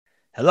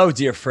Hello,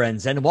 dear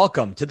friends, and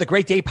welcome to the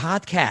Great Day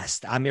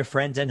Podcast. I'm your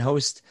friend and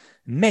host,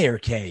 Mayor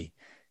K.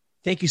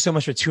 Thank you so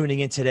much for tuning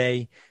in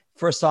today.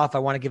 First off, I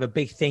want to give a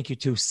big thank you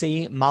to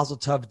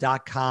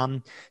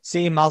saymazeltov.com.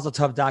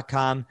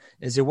 Saymazeltov.com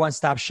is a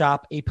one-stop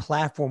shop, a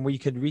platform where you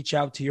can reach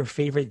out to your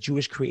favorite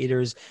Jewish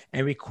creators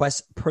and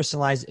request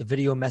personalized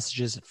video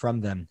messages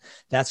from them.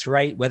 That's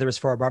right, whether it's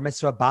for a bar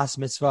mitzvah, bas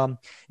mitzvah,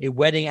 a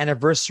wedding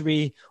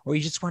anniversary, or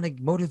you just want to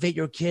motivate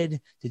your kid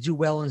to do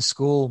well in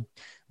school.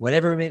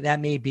 Whatever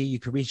that may be, you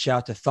can reach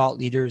out to thought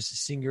leaders,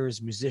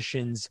 singers,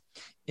 musicians,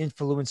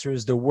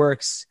 influencers, the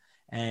works,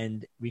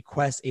 and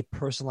request a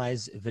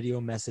personalized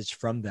video message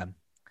from them.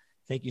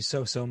 Thank you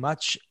so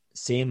much.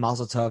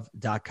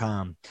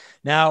 SayMazeltov.com.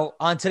 Now,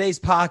 on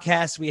today's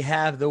podcast, we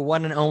have the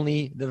one and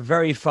only, the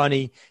very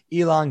funny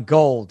Elon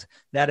Gold.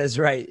 That is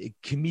right, a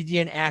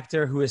comedian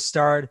actor who has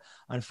starred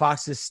on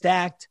Fox's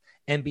Stacked,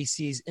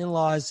 NBC's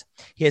In-Laws.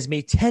 He has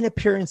made 10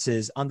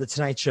 appearances on The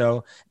Tonight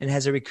Show and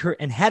had a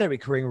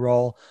recurring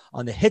role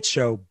on the hit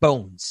show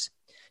Bones.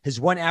 His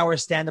 1-hour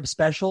stand-up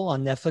special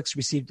on Netflix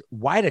received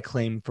wide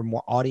acclaim from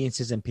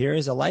audiences and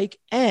peers alike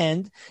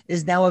and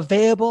is now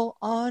available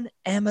on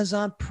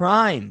Amazon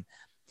Prime.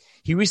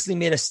 He recently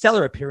made a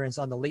stellar appearance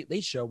on The Late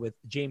Late Show with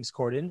James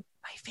Corden,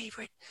 my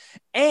favorite,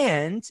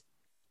 and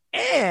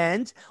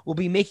will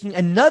be making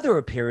another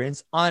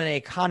appearance on an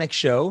iconic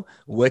show.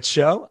 Which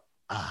show?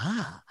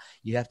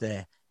 You have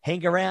to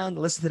hang around,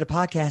 listen to the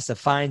podcast to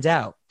find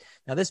out.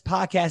 Now, this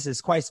podcast is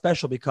quite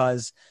special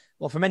because,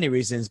 well, for many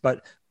reasons,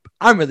 but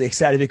I'm really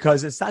excited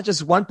because it's not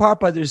just one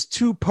part, but there's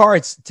 2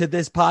 parts to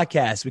this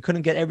podcast. We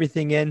couldn't get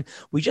everything in.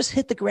 We just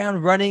hit the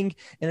ground running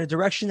in a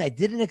direction I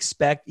didn't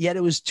expect, yet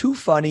it was too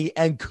funny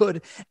and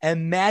good,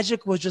 and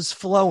magic was just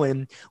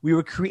flowing. We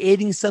were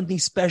creating something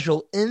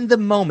special in the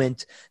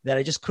moment that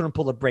I just couldn't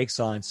pull the brakes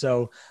on.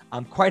 So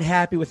I'm quite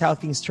happy with how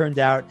things turned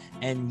out.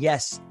 And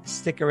yes,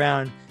 stick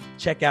around.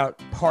 Check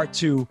out part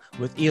 2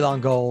 with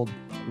Elon Gold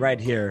right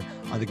here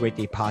on the Great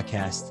Day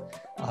Podcast.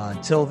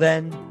 Until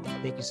then,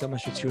 thank you so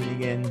much for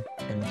tuning in,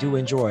 and do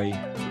enjoy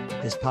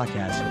this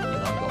podcast with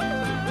Elon Gold.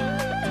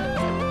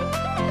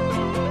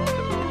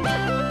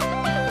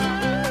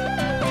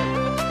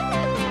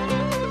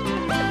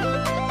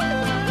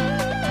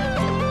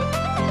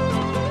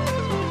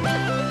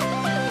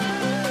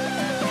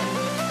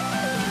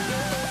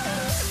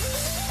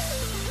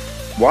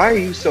 Why are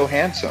you so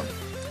handsome?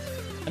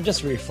 I'm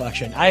just a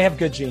reflection. I have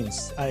good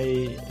genes. Are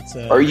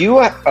you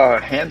a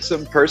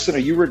handsome person? Are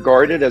you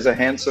regarded as a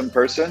handsome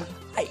person?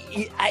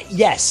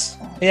 Yes.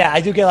 Yeah,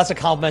 I do get lots of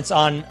compliments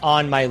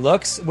on my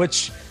looks,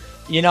 which,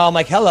 I'm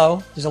like,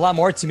 hello. There's a lot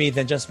more to me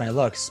than just my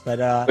looks. But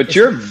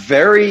you're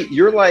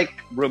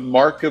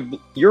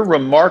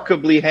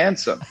remarkably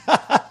handsome.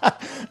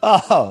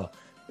 Oh,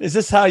 is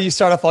this how you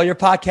start off all your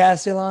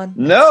podcasts, Elon?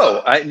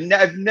 No,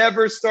 I've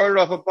never started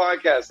off a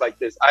podcast like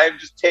this. I am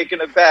just taken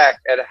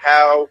aback at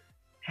how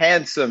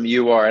handsome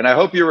you are, and I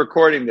hope you're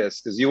recording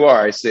this because you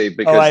are. I see,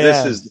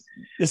 because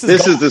this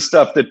is the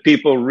stuff that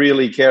people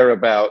really care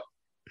about.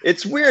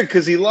 It's weird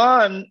because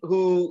Elon,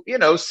 who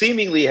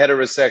seemingly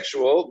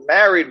heterosexual,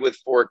 married with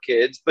 4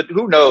 kids, but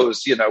who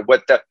knows,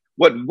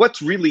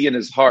 what's really in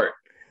his heart.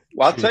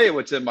 Well, I'll tell you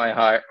what's in my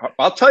heart.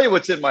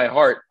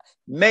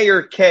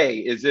 Mayor K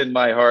is in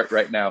my heart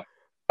right now.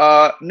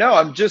 No,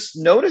 I'm just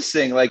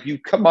noticing, like, you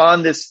come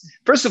on this.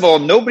 First of all,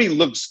 nobody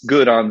looks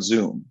good on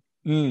Zoom.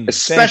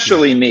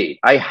 Especially me.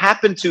 I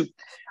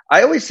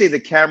always say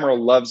the camera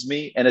loves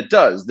me, and it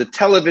does. The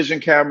television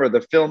camera, the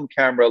film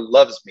camera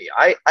loves me.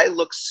 I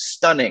look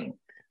stunning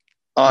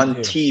on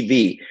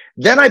TV.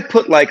 Then I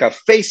put like a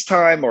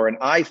FaceTime or an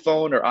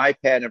iPhone or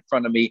iPad in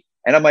front of me,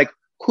 and I'm like,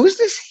 who's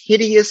this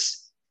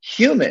hideous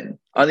human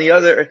on the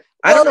other?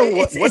 I don't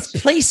know what's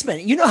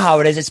placement. You know how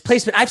it is. It's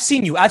placement. I've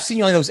seen you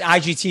on those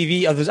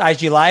IGTV, of those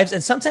IG lives,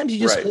 and sometimes you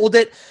just hold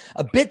it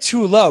a bit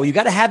too low. You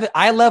got to have it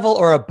eye level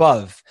or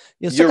above.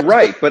 You're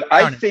right, but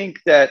I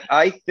think that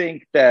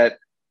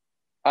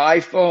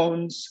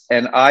iPhones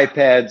and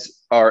iPads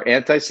are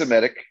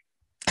anti-Semitic.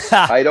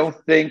 I don't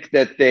think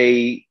that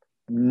they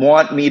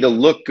want me to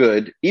look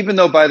good, even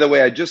though, by the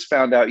way, I just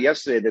found out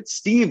yesterday that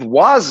Steve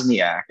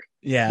Wozniak,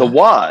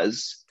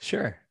 the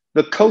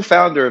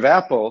co-founder of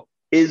Apple,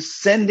 is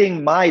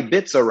sending my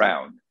bits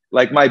around,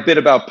 like my bit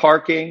about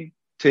parking,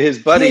 to his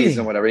buddies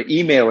and whatever,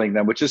 emailing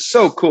them, which is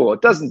so cool.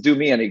 It doesn't do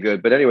me any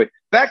good. But anyway,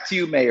 back to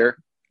you, Mayor.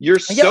 You're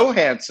so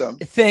handsome.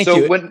 Thank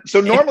you.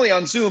 So normally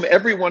on Zoom,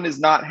 everyone is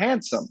not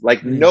handsome.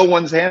 Like no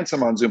one's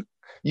handsome on Zoom.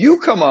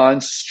 You come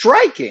on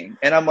striking.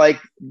 And I'm like,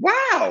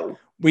 wow.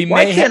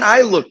 Why can't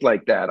I look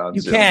like that on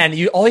Zoom? You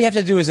can. All you have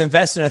to do is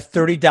invest in a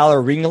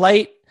 $30 ring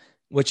light,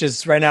 which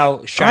is right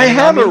now shining. I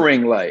have a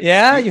ring light.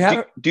 Yeah, you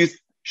have.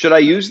 Should I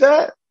use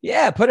that?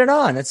 Yeah, put it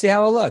on. Let's see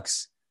how it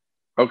looks.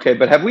 Okay,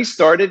 but have we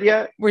started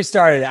yet? We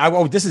started.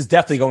 This is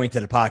definitely going to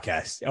the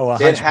podcast. Oh,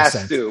 100%. It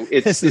has to.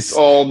 It's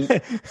all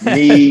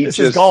me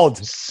just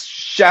gold.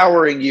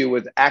 Showering you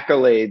with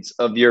accolades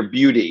of your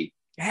beauty.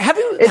 Have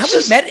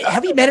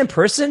you met in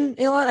person,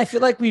 Elon? I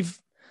feel like we've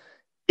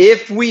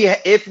If we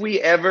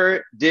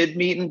ever did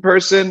meet in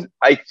person,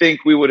 I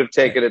think we would have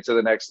taken it to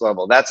the next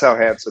level. That's how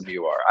handsome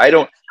you are.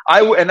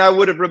 I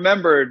would have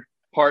remembered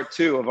part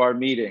 2 of our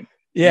meeting.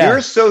 Yeah.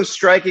 You're so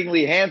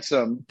strikingly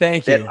handsome.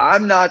 Thank you. That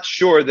I'm not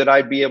sure that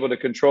I'd be able to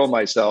control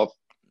myself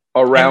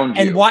around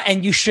you. And why?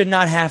 And you should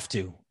not have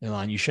to,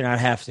 Elon. You should not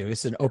have to.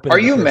 It's an open. Are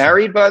you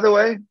married, by the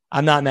way?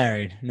 I'm not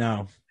married.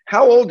 No.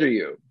 How old are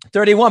you?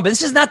 31. But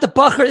this is not the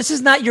Bucker. This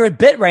is not your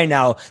bit right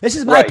now. This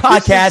is my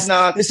podcast.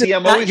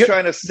 I'm always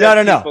trying to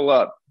set people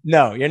up.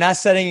 No, you're not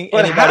setting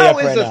but anybody up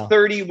right now. How is a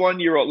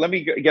 31-year-old? Let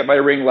me get my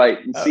ring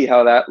light and see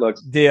how that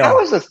looks. Deal.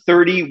 How is a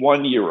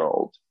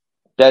 31-year-old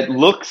that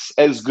looks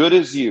as good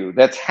as you,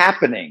 that's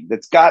happening,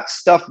 that's got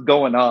stuff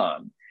going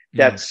on,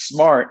 that's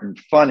smart and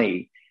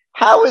funny?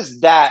 How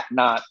is that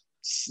not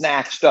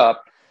snatched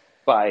up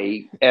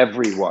by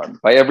everyone,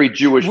 by every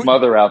Jewish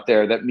mother out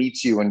there that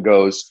meets you and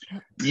goes,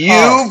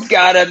 you've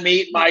got to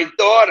meet my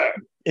daughter?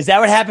 Is that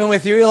what happened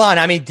with you, Elon?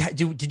 I mean, did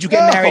you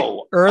get married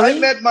early? I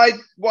met my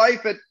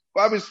wife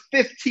I was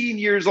 15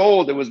 years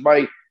old. It was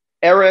my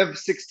Erev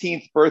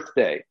 16th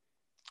birthday.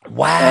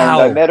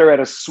 Wow. And I met her at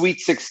a Sweet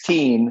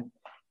 16,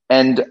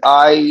 and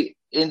I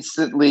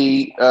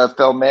instantly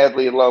fell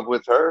madly in love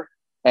with her.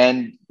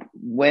 And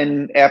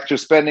after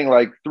spending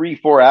like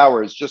 3-4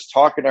 hours just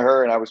talking to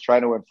her, and I was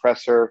trying to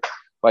impress her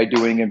by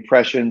doing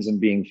impressions and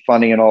being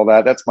funny and all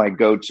that. That's my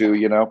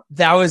go-to,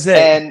 That was it.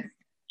 And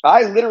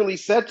I literally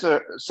said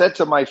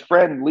to my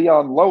friend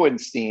Leon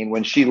Lowenstein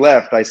when she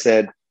left, I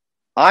said,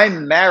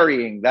 I'm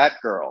marrying that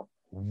girl.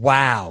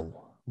 Wow.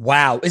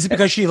 Is it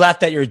because she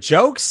laughed at your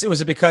jokes?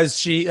 Was it because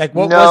she what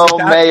was it?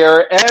 No,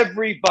 Mayor,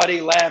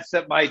 everybody laughs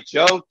at my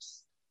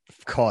jokes.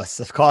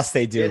 Of course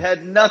they do. It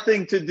had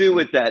nothing to do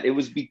with that. It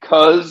was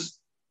because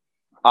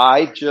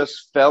I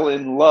just fell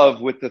in love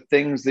with the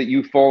things that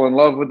you fall in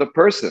love with a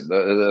person,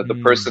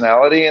 the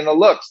personality and the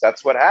looks.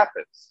 That's what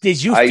happens.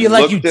 Did you feel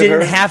like you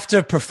didn't have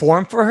to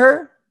perform for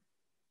her?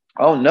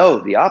 Oh, no,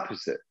 the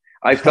opposite.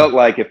 I felt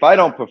like if I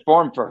don't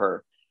perform for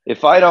her,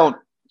 if I don't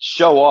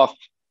show off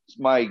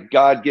my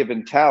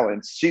God-given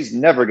talents, she's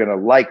never going to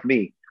like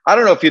me. I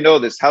don't know if you know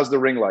this. How's the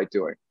ring light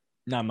doing?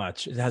 Not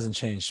much. It hasn't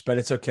changed, but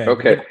it's okay.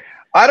 Okay.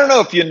 I don't know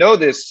if you know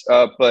this,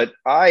 but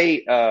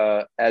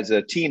I, as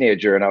a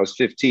teenager, and I was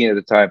 15 at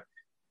the time,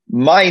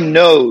 my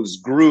nose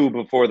grew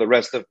before the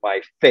rest of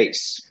my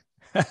face.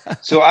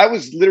 So I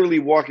was literally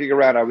walking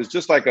around. I was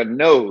just like a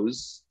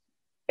nose.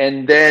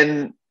 And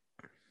then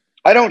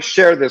I don't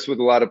share this with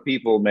a lot of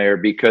people, Mayor,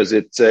 because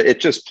it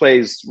just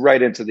plays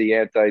right into the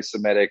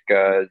anti-Semitic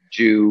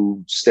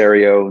Jew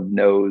stereo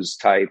nose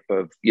type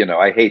of,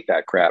 I hate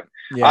that crap.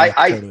 Yeah,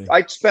 totally.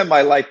 I spend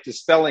my life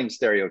dispelling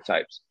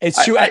stereotypes.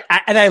 It's true.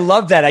 And I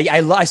love that.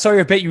 I saw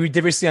your bit you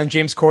did recently on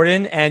James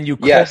Corden, and you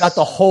called out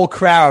the whole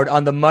crowd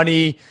on the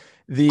money.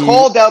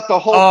 Called out the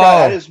whole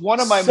crowd. That is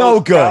one of my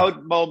most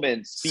proud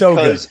moments.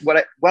 Because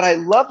what I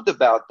loved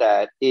about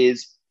that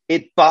is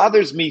it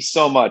bothers me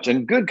so much.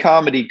 And good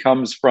comedy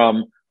comes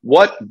from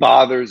what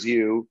bothers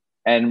you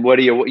and what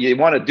do you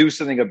want to do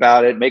something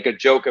about it, make a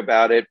joke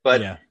about it.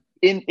 But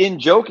in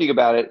joking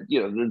about it,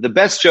 the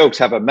best jokes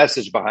have a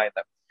message behind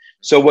them.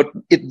 So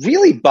it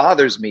really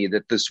bothers me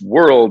that this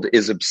world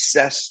is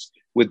obsessed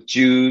with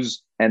Jews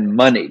and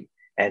money,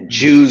 and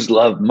Jews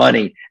love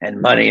money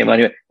and money and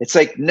money. It's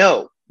like,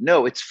 no,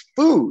 it's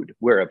food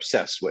we're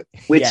obsessed with.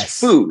 It's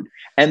food.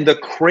 And the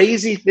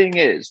crazy thing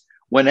is,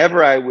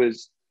 whenever I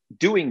was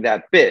doing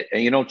that bit,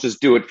 and you don't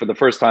just do it for the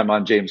first time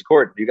on James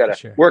Corden, you got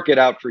to work it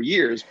out for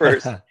years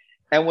first.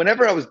 And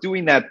whenever I was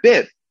doing that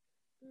bit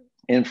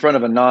in front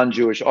of a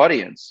non-Jewish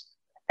audience,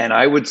 and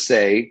I would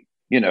say,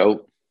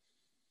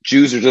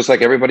 Jews are just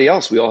like everybody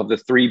else. We all have the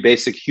 3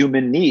 basic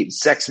human needs: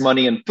 sex,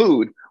 money, and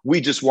food.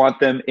 We just want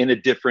them in a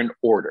different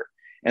order.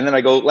 And then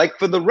I go, like,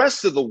 for the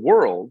rest of the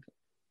world,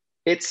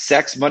 it's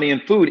sex, money,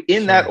 and food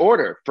in that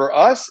order. For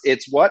us,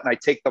 it's what? And I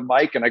take the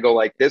mic and I go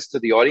like this to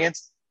the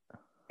audience.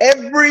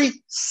 Every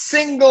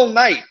single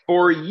night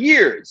for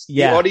years,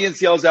 the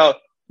audience yells out,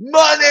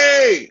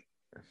 money!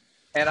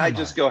 And I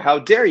just go, how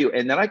dare you?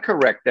 And then I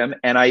correct them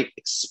and I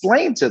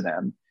explain to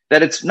them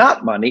that it's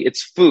not money,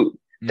 it's food.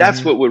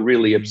 That's what we're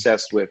really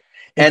obsessed with.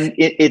 And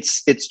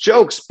it's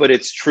jokes, but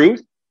it's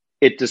truth.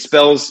 It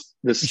dispels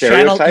the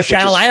stereotype. You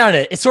shine a light on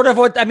it. It's sort of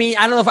what, I mean,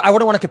 I don't know if I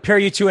wouldn't want to compare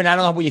you to, and I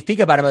don't know what you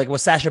think about it, like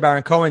what Sacha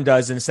Baron Cohen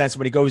does in a sense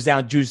when he goes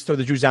down, throw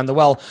the Jews down the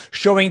well,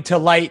 showing to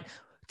light,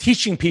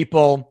 teaching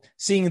people,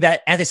 seeing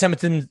that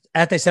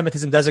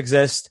anti-Semitism does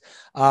exist.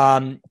 So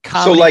by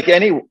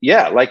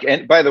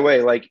the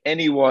way, like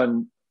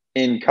anyone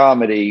in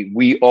comedy,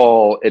 we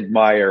all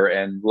admire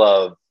and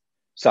love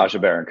Sacha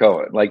Baron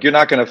Cohen. Like, you're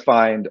not going to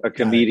find a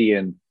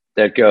comedian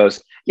that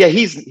goes,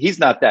 he's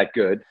not that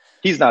good.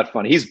 He's not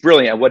funny. He's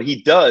brilliant. What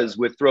he does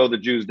with Throw the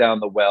Jews Down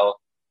the Well,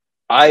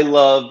 I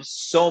love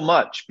so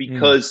much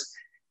because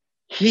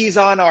he's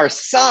on our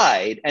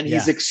side and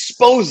he's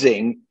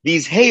exposing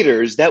these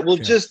haters that will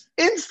just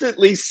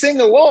instantly sing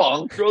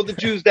along, Throw the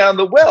Jews Down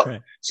the Well.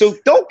 Right. So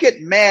don't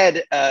get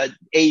mad,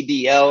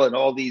 ADL and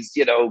all these,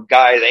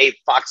 guys,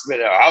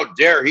 Foxman, how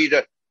dare he?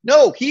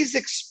 No, he's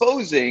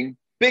exposing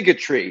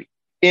bigotry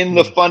in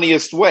the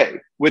funniest way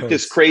with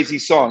this crazy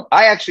song.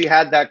 I actually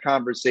had that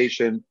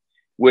conversation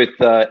with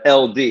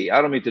LD.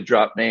 I don't mean to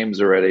drop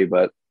names already,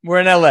 but we're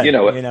in LA. You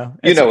know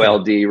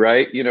LD,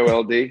 right? You know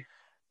LD,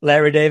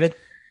 Larry David.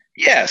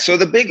 Yeah. So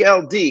the big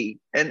LD,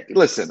 and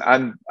listen,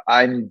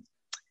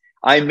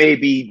 I may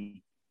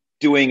be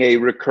doing a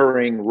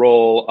recurring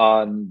role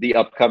on the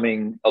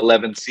upcoming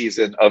 11th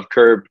season of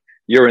Curb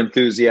Your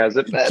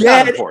Enthusiasm.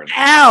 Get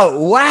out!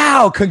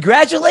 Wow!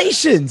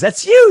 Congratulations!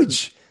 That's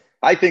huge.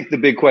 I think the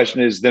big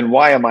question is, then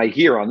why am I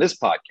here on this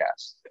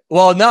podcast?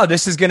 Well, no,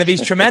 this is going to be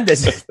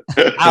tremendous.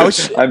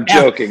 Ouch! I'm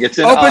joking. It's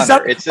an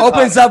honor.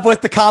 Opens up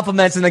with the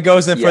compliments and then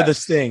goes in for the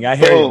sting. I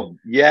hear you.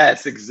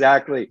 Yes,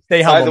 exactly.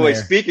 Stay humble, by the way,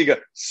 Mayor.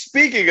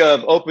 speaking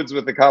of opens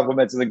with the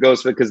compliments and then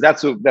goes for, because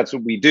that's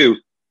what we do.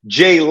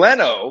 Jay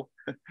Leno,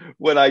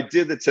 when I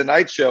did the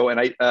Tonight Show, and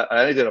I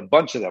did a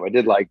bunch of them. I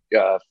did like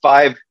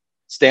 5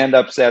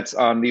 stand-up sets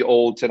on the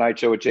old Tonight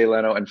Show with Jay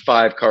Leno and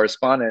 5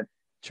 correspondent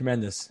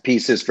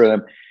pieces for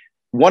them.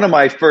 One of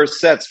my first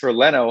sets for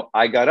Leno,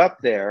 I got up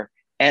there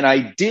and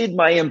I did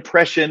my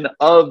impression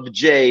of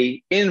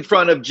Jay in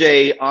front of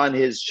Jay on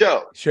his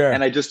show. Sure.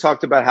 And I just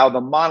talked about how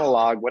the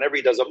monologue, whenever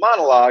he does a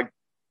monologue,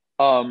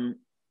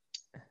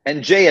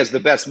 and Jay has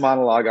the best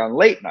monologue on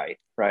late night,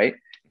 right?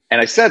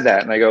 And I said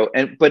that, and I go,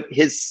 but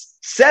his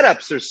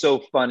setups are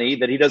so funny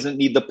that he doesn't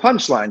need the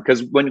punchline,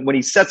 because when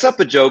he sets up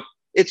a joke,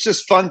 it's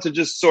just fun to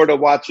just sort of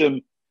watch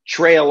him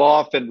trail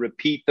off and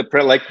repeat the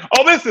prayer, like,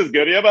 oh, this is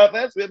good. About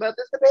this, about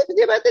this,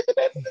 about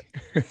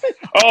this.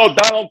 Oh,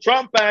 Donald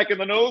Trump back in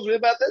the news.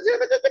 About this.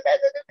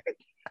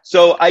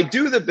 So I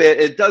do the bit.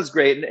 It does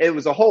great, and it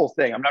was a whole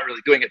thing. I'm not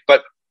really doing it,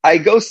 but I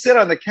go sit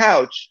on the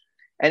couch,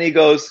 and he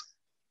goes,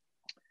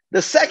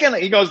 the second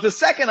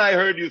I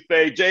heard you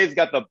say Jay's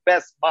got the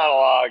best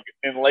monologue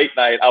in late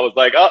night, I was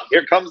like, oh,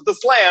 here comes the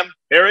slam.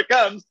 Here it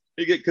comes.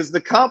 Because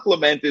the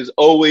compliment is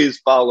always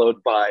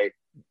followed by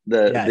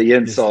the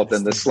insult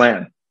and the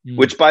slam.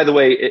 Which, by the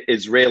way,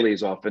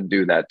 Israelis often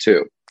do that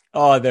too.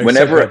 Oh, they're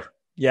so good.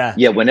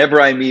 Yeah.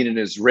 Whenever I meet an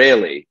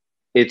Israeli,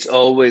 it's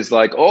always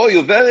like, "Oh,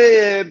 you have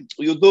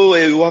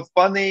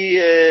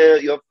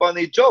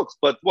funny jokes,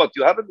 but what?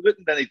 You haven't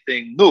written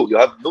anything new. You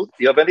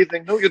have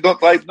anything new? You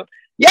don't like?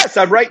 Yes,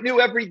 I write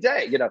new every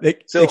day. They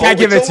can't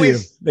give it to you.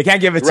 They can't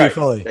give it to you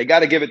fully. They got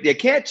to give it. They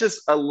can't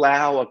just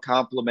allow a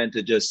compliment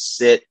to just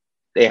sit.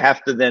 They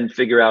have to then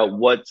figure out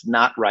what's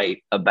not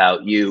right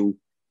about you.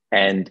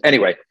 And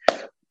anyway.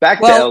 Back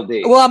to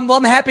LD. Well,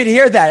 I'm happy to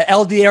hear that.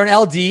 LD or an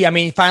LD. I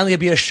mean, finally, it'll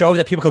be a show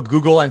that people could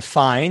Google and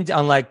find,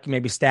 unlike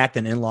maybe Stacked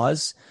and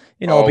In-Laws.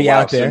 It'll be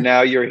out there. So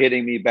now you're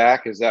hitting me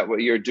back? Is that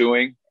what you're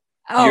doing?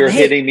 You're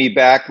hitting me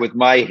back with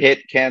my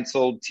hit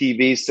canceled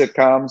TV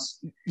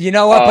sitcoms? You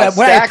know what?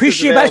 What I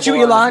appreciate about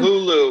you, Elon.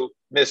 Hulu,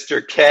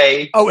 Mr.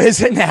 K. Oh,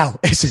 is it now?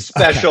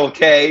 Special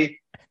K.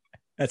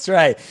 That's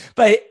right.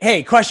 But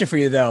hey, question for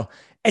you, though.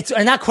 It's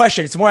not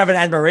question. It's more of an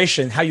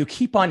admiration how you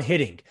keep on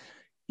hitting.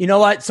 You know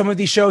what? Some of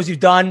these shows you've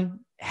done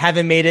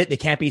haven't made it. They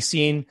can't be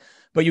seen,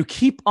 but you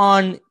keep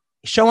on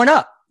showing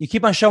up. You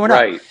keep on showing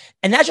up.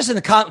 And not just in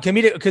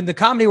the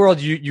comedy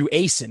world, you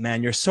ace it,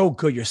 man. You're so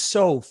good. You're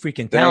so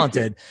freaking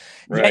talented.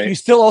 Yet you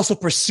still also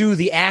pursue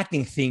the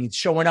acting thing,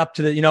 showing up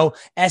to the,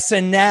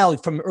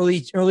 SNL from early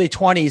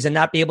 20s and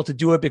not be able to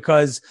do it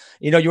because,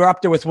 you were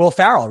up there with Will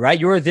Ferrell, right?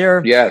 You were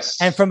there. Yes.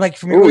 And from early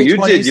 20s. You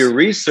did your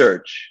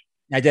research.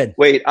 I did.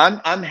 Wait,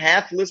 I'm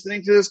half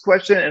listening to this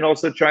question and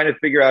also trying to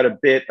figure out a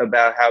bit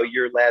about how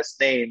your last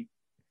name,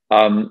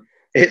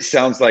 it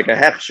sounds like a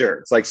Hefsher.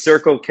 It's like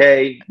Circle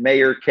K,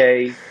 Mayor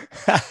K.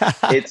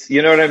 It's,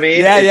 you know what I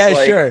mean?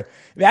 Yeah, sure.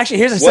 Actually,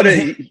 here's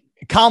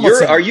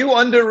a are you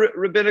under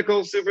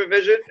rabbinical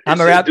supervision?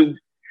 I'm a rabbi.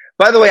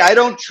 By the way, I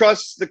don't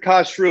trust the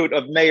kashrut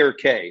of Mayor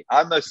K.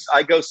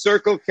 I go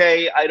Circle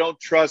K. I don't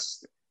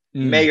trust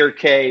Mayor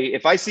K.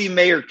 If I see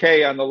Mayor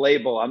K on the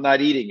label, I'm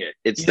not eating it.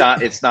 It's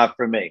not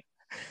for me.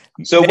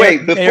 So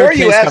wait, before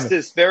you ask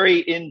this very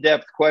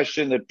in-depth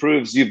question that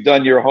proves you've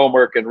done your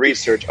homework and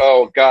research.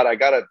 Oh God, I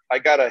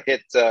gotta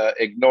hit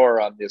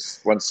ignore on this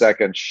 1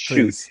 second. Shoot.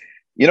 Please.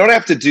 You know what I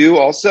have to do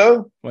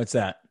also? What's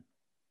that?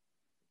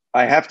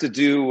 I have to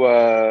do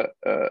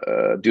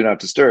do not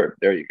disturb.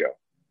 There you go.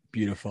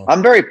 Beautiful.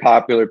 I'm very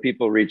popular.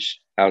 People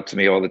reach out to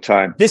me all the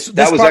time. This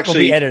part will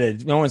be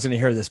edited. No one's going to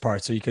hear this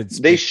part, so you could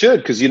speak. They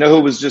should, because you know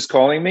who was just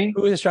calling me?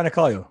 Who was just trying to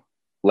call you?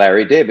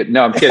 Larry David.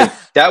 No, I'm kidding.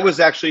 That was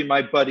actually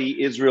my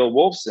buddy Israel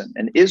Wolfson.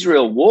 And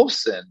Israel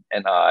Wolfson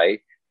and I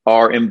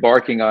are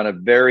embarking on a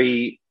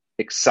very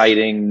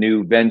exciting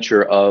new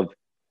venture of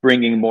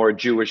bringing more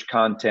Jewish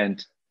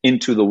content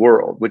into the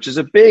world, which is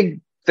a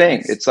big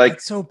thing. It's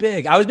so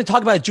big. I've been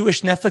talking about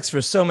Jewish Netflix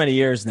for so many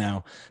years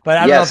now, but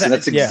I don't know if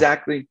that's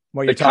exactly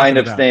what you're the kind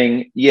of about.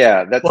 Thing.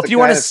 Yeah, that's if you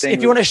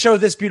want to show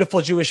this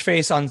beautiful Jewish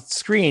face on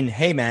screen,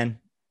 hey man,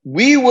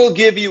 we will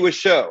give you a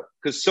show.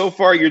 Because so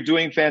far you're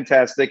doing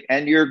fantastic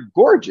and you're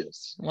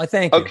gorgeous. Well,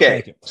 thank you. Okay,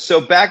 thank you. So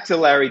back to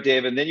Larry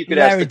David. Then you could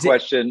ask the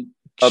question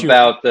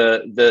about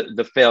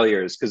the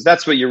failures, because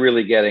that's what you're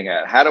really getting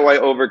at. How do I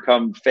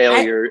overcome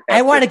failure?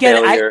 I want to get.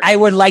 I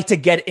would like to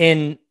get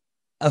in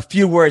a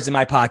few words in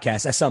my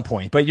podcast at some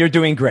point, but you're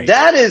doing great.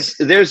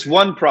 There's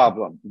one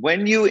problem.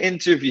 When you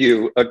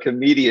interview a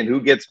comedian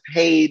who gets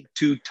paid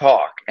to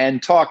talk,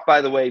 and talk,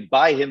 by the way,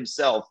 by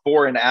himself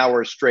for an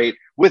hour straight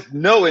with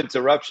no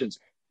interruptions,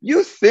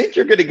 you think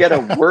you're going to get a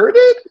word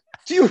in?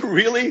 Do you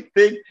really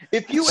think?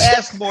 If you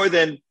ask more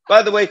than,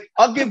 by the way,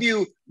 I'll give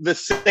you the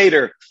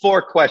Seder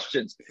 4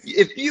 questions.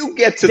 If you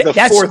get to the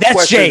fourth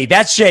question. Shade.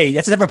 That's shade.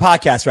 That's a different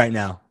podcast right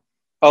now.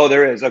 Oh,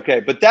 there is.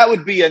 Okay. But that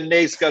would be a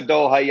Nes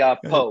Gadol Haya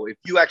Po if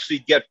you actually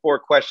get 4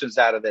 questions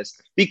out of this,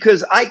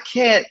 because I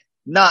can't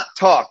not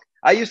talk.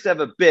 I used to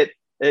have a bit.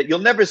 You'll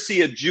never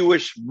see a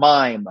Jewish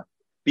mime,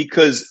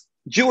 because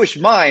Jews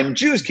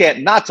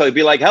can't not talk. You'd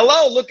be like,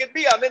 hello, look at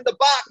me. I'm in the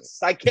box.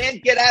 I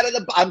can't get out of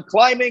I'm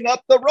climbing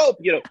up the rope.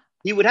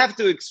 He would have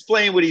to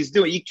explain what he's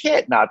doing. You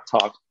can't not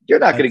talk. You're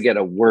not going to get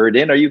a word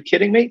in. Are you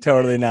kidding me?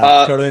 Totally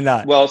not. Totally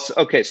not. Well,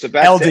 okay. So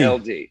back to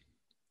LD.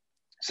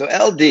 So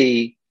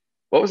LD,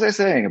 what was I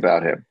saying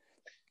about him?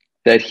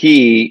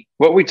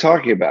 What were we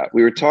talking about?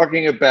 We were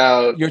talking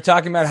about... You're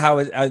talking about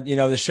how,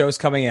 the show's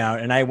coming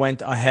out, and I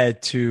went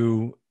ahead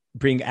to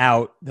bring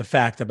out the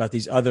fact about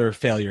these other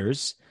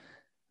failures.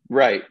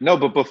 Right. No,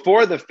 but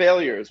before the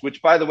failures, which,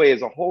 by the way,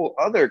 is a whole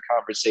other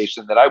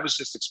conversation that I was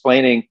just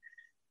explaining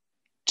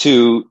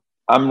to...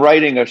 I'm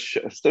writing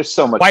there's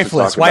so much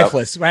Wifeless. to talk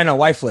about. I know,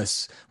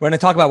 Wifeless. We're going to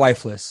talk about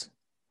Wifeless.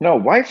 No,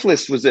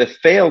 Wifeless was a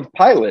failed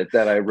pilot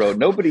that I wrote.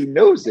 Nobody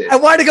knows it. I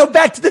want to go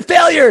back to the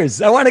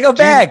failures. I want to go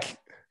back.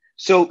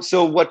 So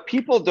what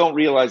people don't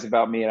realize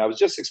about me, and I was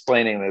just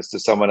explaining this to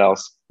someone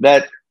else,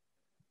 that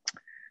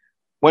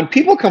when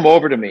people come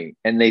over to me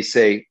and they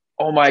say,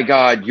 oh my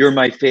God, you're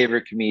my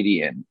favorite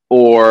comedian,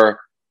 or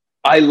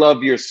I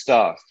love your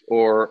stuff,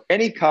 or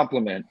any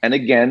compliment. And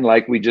again,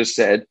 like we just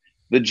said,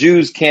 the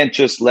Jews can't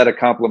just let a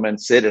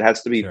compliment sit. It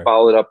has to be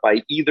followed up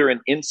by either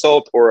an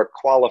insult or a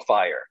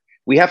qualifier.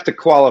 We have to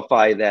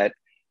qualify that.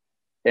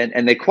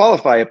 And they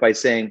qualify it by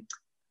saying,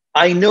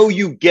 I know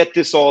you get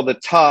this all the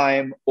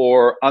time,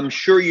 or I'm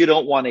sure you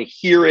don't want to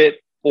hear it,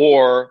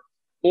 or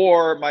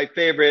my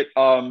favorite,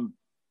 I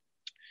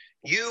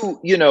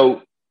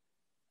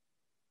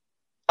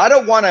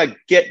don't want to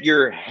get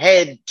your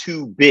head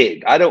too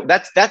big.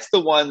 That's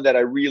the one that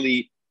I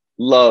really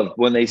love,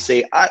 when they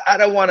say, I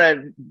don't want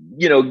to,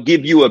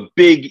 give you a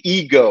big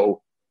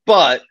ego,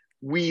 but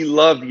we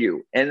love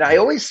you. And I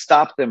always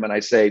stop them and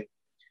I say,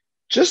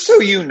 just so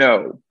you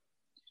know,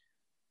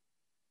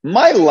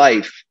 my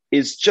life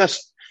is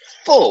just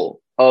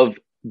full of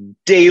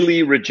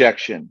daily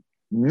rejection,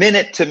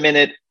 minute to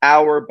minute,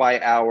 hour by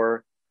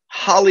hour.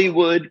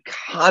 Hollywood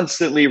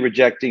constantly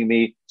rejecting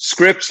me.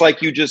 Scripts,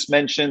 like you just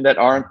mentioned, that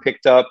aren't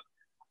picked up.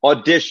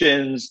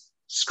 Auditions,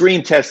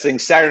 screen testing,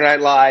 Saturday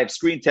Night Live,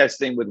 screen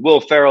testing with Will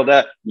Ferrell,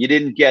 that you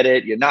didn't get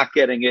it, you're not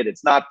getting it,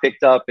 it's not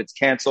picked up, it's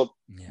canceled.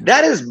 Yeah.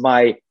 That is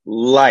my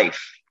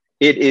life.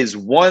 It is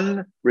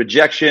one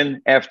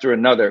rejection after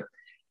another.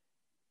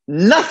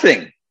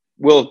 Nothing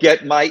will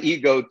get my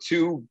ego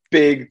too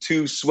big,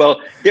 too swell.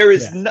 There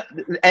is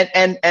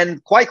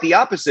and quite the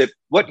opposite.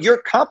 What your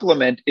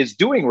compliment is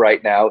doing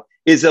right now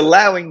is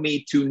allowing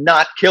me to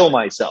not kill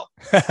myself.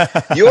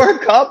 Your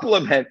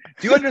compliment.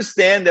 Do you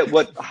understand that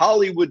what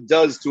Hollywood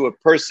does to a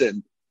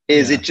person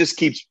is it just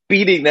keeps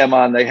beating them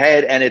on the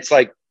head, and it's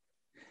like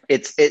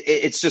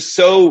it's just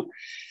so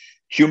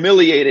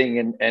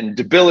humiliating and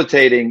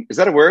debilitating. Is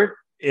that a word?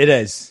 It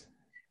is.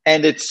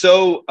 And it's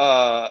so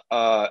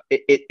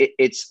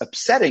it's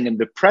upsetting and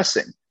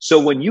depressing. So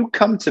when you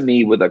come to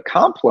me with a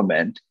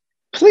compliment,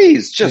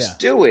 please just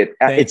do it.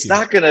 It's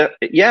not going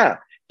to,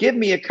 give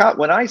me a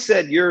when I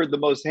said you're the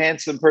most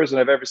handsome person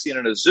I've ever seen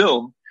in a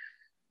Zoom,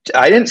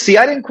 I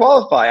didn't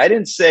qualify. I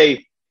didn't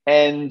say,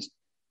 and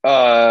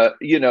I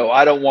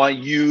don't want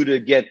you to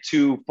get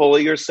too full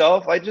of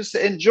yourself. I just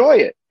enjoy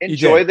it.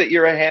 Enjoy that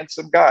you're a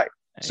handsome guy.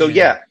 So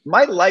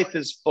my life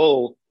is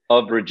full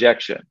of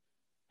rejection.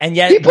 And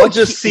yet people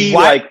just see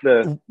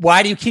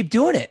why do you keep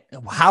doing it?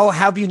 How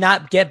have you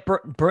not get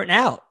burnt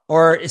out?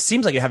 Or it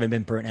seems like you haven't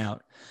been burnt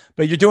out,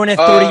 but you're doing it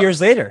 30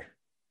 years later.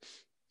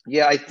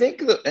 Yeah, I think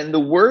the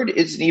word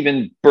isn't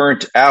even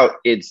burnt out.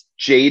 It's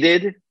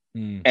jaded.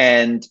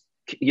 And,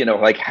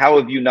 how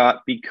have you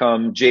not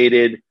become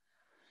jaded,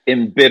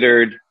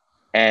 embittered,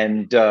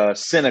 and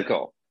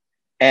cynical?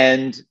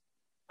 And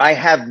I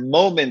have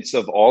moments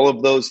of all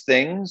of those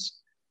things,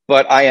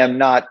 but I am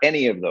not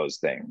any of those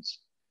things.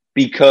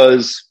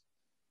 Because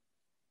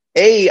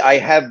I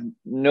have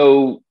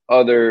no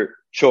other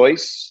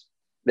choice.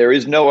 There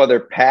is no other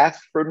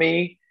path for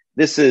me.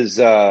 This is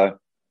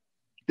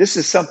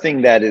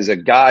something that is a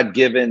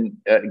God-given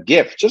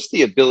gift. Just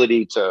the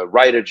ability to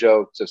write a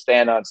joke, to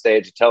stand on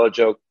stage, to tell a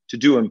joke, to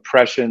do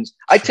impressions.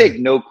 I take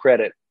no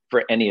credit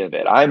for any of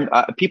it.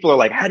 People are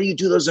like, "How do you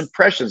do those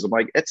impressions?" I'm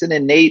like, "It's an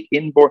innate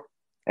inborn."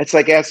 It's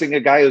like asking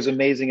a guy who's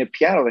amazing at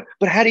piano, like,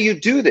 "But how do you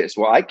do this?"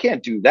 Well, I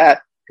can't do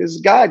that.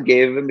 Because God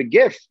gave him a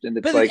gift, and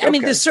it's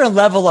there's a certain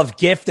level of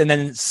gift and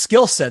then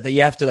skill set that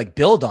you have to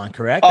build on.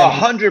 Correct?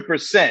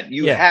 100%.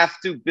 You have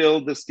to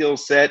build the skill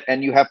set,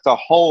 and you have to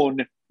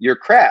hone your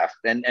craft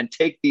and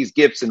take these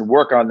gifts and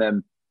work on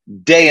them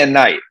day and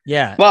night.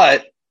 Yeah.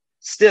 But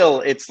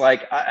still, it's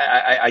like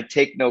I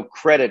take no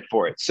credit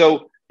for it.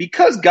 So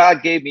because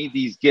God gave me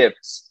these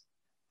gifts,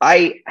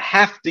 I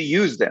have to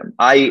use them.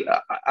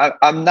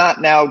 I'm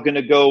not now going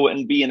to go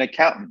and be an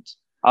accountant.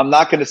 I'm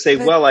not going to say,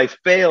 well, I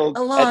failed.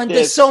 Elon,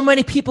 there's so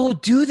many people who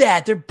do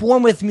that. They're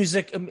born with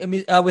music,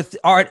 with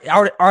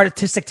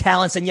artistic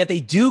talents, and yet they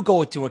do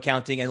go to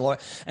accounting and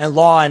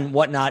law and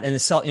whatnot.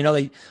 And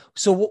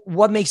so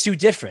what makes you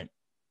different?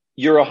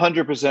 You're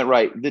 100%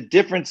 right. The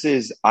difference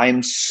is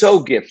I'm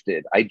so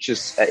gifted.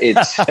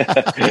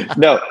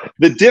 No,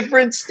 the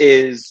difference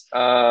is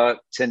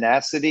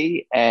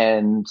tenacity,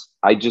 and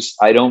I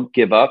don't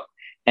give up.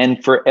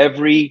 And for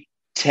every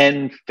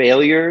 10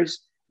 failures,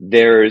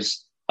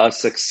 there's a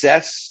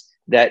success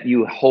that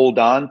you hold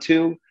on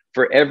to.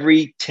 For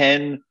every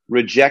 10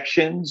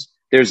 rejections,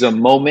 there's a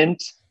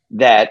moment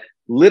that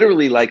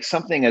literally, like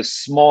something as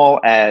small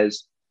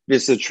as,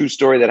 this is a true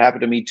story that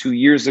happened to me 2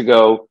 years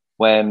ago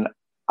when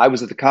I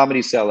was at the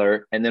Comedy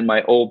Cellar, and then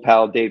my old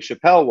pal Dave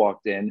Chappelle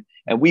walked in,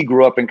 and we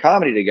grew up in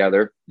comedy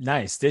together.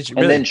 Nice. Did you?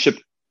 And really? Then,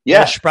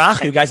 yeah.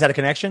 Sprach, you guys had a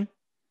connection?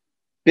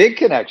 Big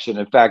connection.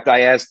 In fact,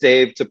 I asked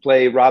Dave to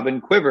play Robin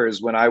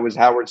Quivers when I was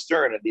Howard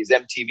Stern at these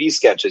MTV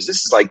sketches.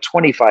 This is like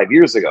 25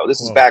 years ago.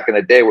 This is back in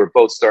the day we're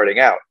both starting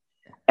out.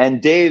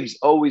 And Dave's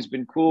always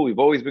been cool. We've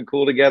always been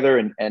cool together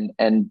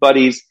and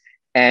buddies.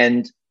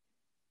 And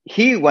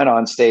he went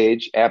on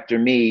stage after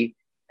me,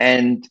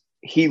 and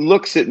he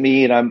looks at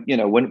me, and I'm,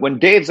 when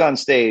Dave's on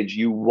stage,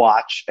 you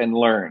watch and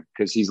learn,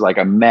 because he's like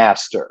a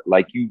master.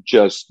 Like, you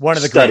just one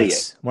of the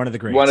greats, one of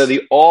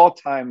the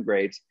all-time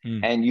greats,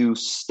 and you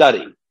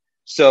study.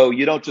 So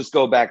you don't just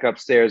go back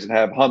upstairs and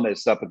have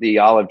hummus up at the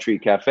Olive Tree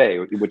Cafe,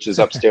 which is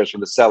upstairs from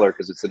the Cellar,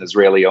 because it's an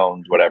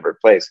Israeli-owned whatever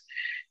place.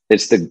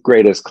 It's the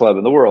greatest club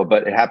in the world,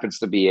 but it happens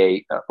to be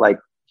a like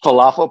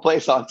falafel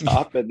place on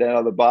top, and then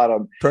on the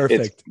bottom,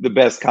 perfect. It's the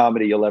best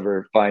comedy you'll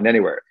ever find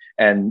anywhere.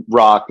 And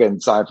Rock and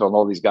Seinfeld and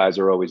all these guys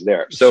are always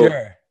there. So,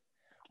 sure.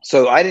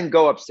 So I didn't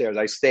go upstairs.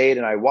 I stayed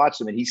and I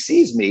watched him, and he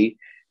sees me,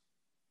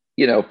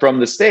 from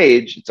the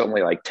stage. It's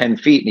only like 10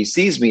 feet, and he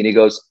sees me and he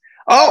goes,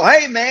 "Oh,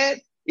 hey man,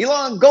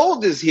 Elon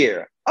Gold is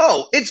here.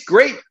 Oh, it's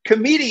great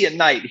comedian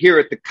night here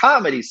at the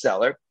Comedy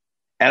Cellar."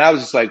 And I was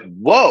just like,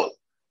 whoa,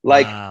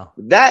 like wow.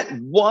 That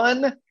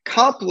one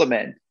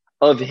compliment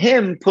of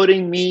him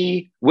putting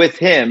me with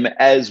him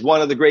as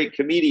one of the great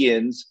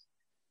comedians,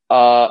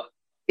 all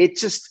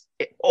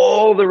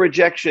the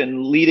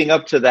rejection leading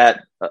up to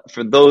that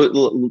for those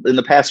in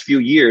the past few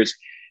years,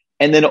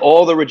 and then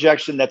all the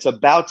rejection that's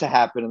about to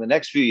happen in the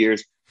next few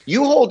years,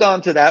 you hold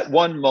on to that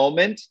one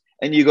moment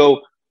and you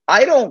go,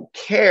 I don't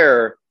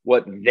care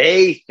what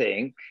they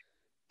think.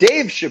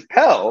 Dave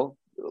Chappelle,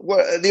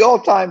 the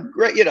all-time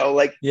great,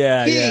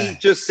 he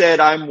just said,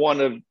 I'm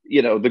one of,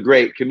 the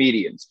great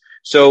comedians.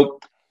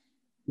 So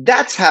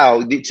that's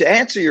how, to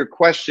answer your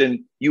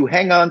question, you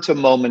hang on to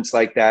moments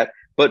like that.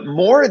 But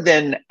more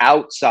than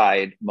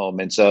outside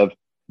moments of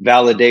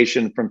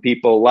validation from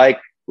people like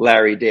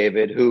Larry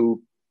David,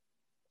 who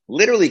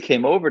literally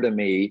came over to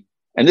me,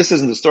 and this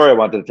isn't the story I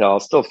wanted to tell, I'll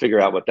still figure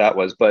out what that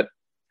was, but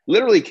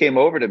literally came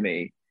over to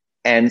me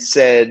and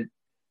said,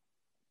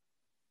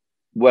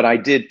 when I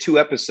did 2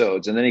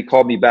 episodes, and then he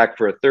called me back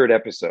for a 3rd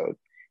episode,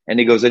 and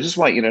he goes, I just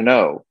want you to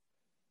know,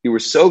 you were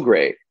so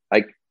great.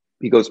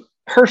 He goes,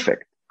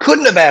 perfect.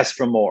 Couldn't have asked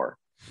for more.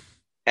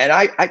 And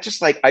I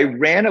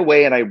ran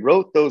away and I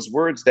wrote those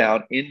words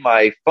down in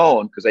my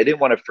phone because I didn't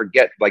want to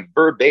forget, like,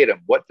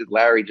 verbatim, what did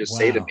Larry just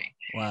say to me?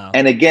 Wow.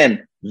 And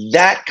again,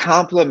 that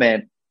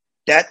compliment,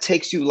 that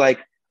takes you like,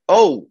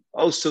 oh,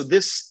 so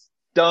this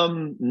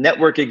dumb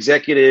network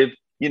executive,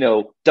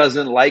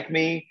 doesn't like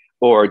me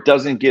or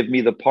doesn't give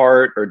me the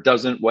part or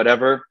doesn't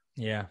whatever.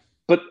 Yeah.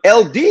 But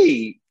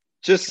LD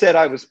just said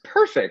I was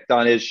perfect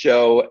on his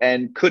show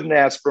and couldn't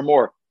ask for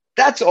more.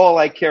 That's all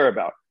I care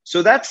about.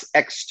 So that's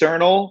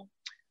external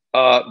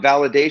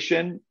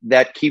validation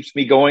that keeps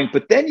me going.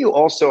 But then you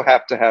also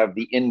have to have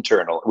the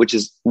internal, which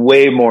is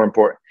way more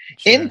important.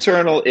 Sure.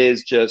 Internal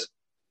is just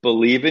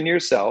believe in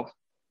yourself.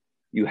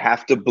 You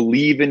have to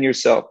believe in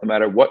yourself. No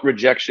matter what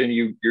rejection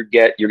you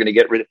get, you're going to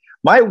get rid of.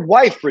 My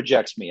wife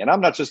rejects me, and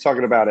I'm not just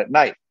talking about at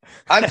night.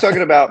 I'm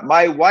talking about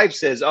my wife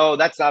says, oh,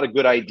 that's not a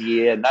good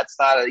idea. And that's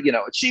not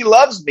she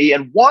loves me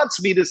and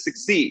wants me to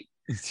succeed.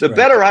 The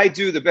better I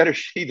do, the better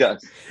she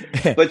does.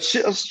 But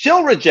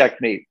she'll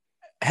reject me.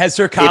 Has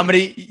her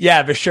comedy,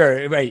 yeah, for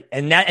sure, right,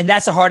 and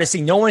that's the hardest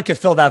thing. No one can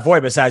fill that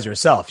void besides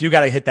yourself. You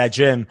got to hit that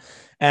gym,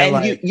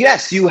 and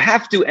you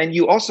have to, and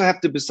you also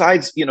have to.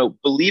 Besides,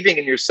 believing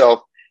in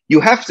yourself, you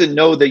have to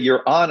know that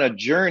you're on a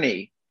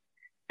journey,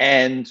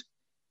 and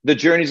the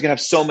journey is going to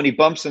have so many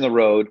bumps in the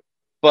road.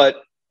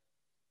 But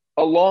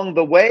along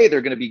the way, there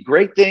are going to be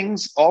great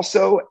things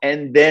also,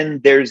 and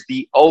then there's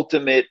the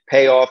ultimate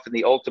payoff and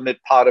the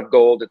ultimate pot of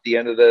gold at the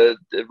end of the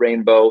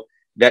rainbow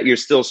that you're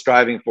still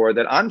striving for,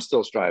 that I'm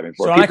still striving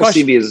for. So People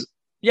see me as...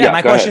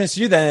 my question is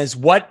to you then is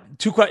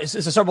two questions.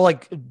 It's a sort of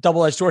like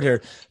double-edged sword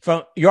here.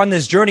 You're on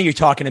this journey you're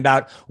talking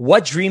about.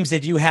 What dreams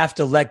did you have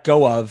to let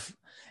go of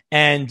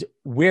And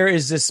where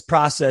is this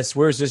process?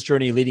 Where is this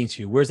journey leading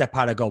to? Where's that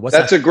pot of gold?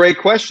 That's a great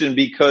question,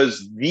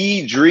 because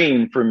the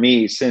dream for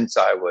me since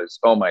I was,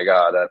 oh my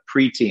God, a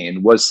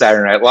preteen was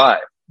Saturday Night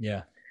Live.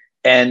 Yeah.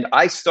 And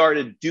I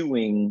started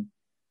doing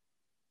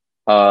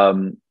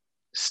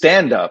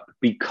stand-up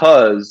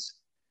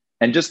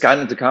and just got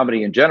into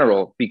comedy in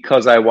general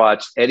because I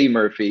watched Eddie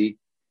Murphy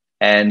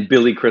and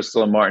Billy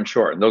Crystal and Martin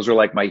Short. And those were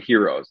like my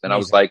heroes. And I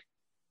was like,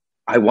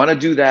 I want to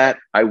do that.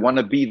 I want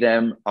to be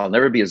them. I'll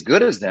never be as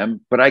good as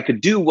them, but I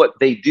could do what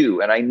they do.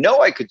 And I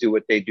know I could do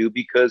what they do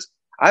because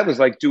I was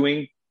like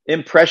doing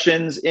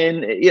impressions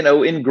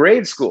in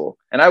grade school.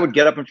 And I would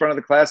get up in front of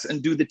the class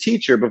and do the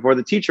teacher before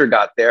the teacher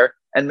got there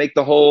and make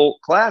the whole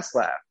class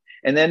laugh.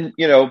 And then,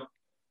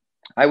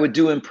 I would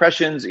do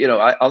impressions.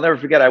 I'll never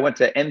forget. I went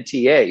to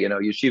MTA,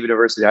 Yeshiva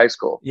University High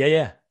School.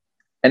 Yeah.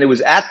 And it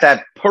was at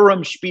that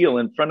Purim spiel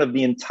in front of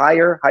the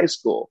entire high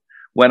school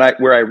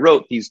where I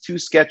wrote these 2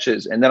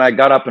 sketches, and then I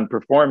got up and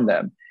performed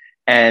them.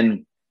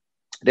 And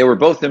they were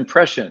both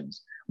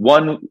impressions.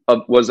 One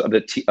was of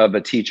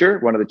a teacher,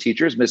 one of the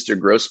teachers, Mr.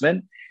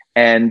 Grossman,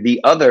 and the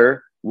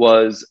other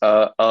was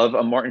of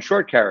a Martin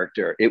Short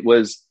character. It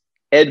was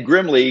Ed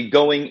Grimley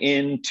going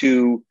in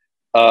to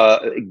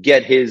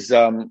get his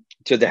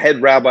to the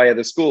head rabbi of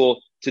the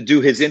school to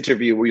do his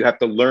interview, where you have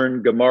to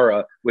learn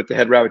Gemara with the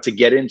head rabbi to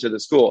get into the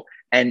school.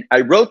 And I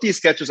wrote these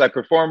sketches, I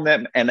performed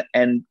them,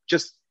 and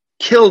just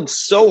killed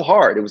so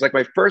hard. It was like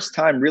my first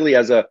time really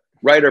as a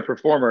writer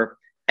performer.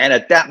 And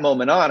at that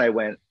moment on, I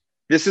went,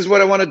 this is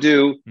what I want to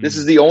do. This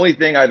is the only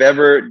thing I've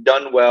ever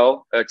done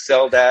well,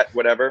 excelled at,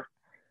 whatever.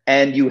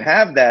 And you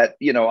have that,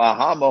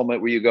 aha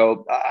moment where you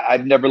go,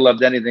 I've never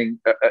loved anything,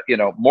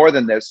 more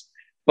than this.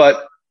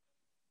 But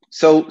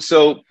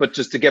but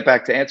just to get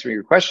back to answering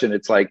your question,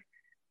 it's like,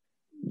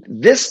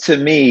 this to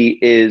me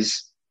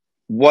is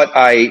what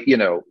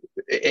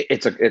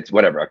it's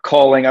whatever, a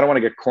calling. I don't want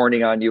to get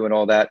corny on you and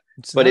all that,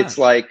 it's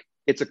like,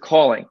 it's a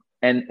calling.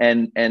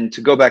 And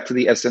to go back to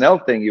the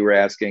SNL thing you were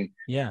asking.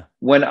 Yeah.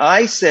 When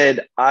I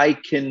said I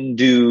can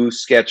do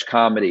sketch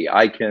comedy,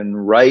 I can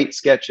write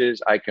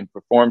sketches, I can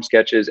perform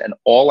sketches, and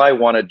all I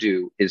want to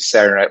do is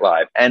Saturday Night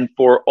Live. And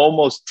for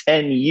almost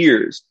 10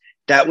 years,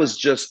 that was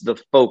just the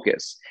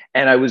focus.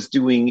 And I was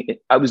doing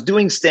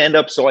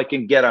stand-up so I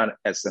can get on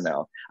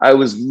SNL. I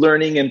was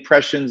learning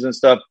impressions and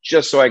stuff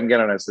just so I can get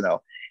on SNL.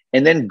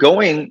 And then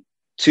going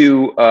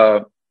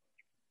to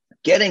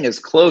getting as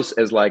close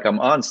as like I'm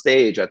on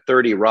stage at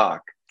 30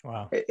 Rock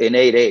in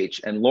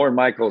 8H, and Lorne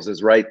Michaels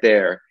is right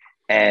there.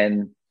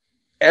 And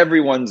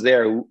everyone's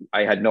there.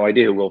 I had no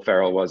idea who Will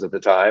Ferrell was at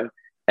the time,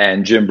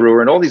 and Jim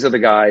Brewer and all these other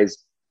guys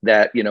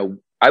that,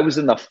 I was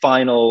in the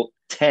final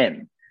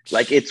 10.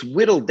 Like, it's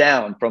whittled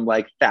down from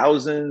like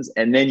thousands,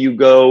 and then you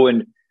go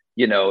and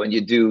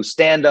you do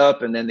stand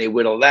up, and then they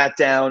whittle that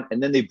down,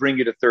 and then they bring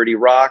you to 30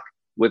 Rock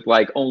with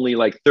like only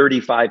like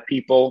 35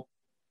 people,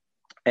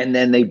 and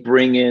then they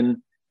bring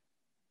in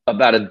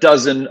about a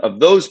dozen of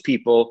those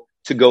people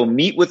to go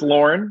meet with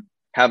Lorne,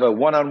 have a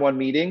one-on-one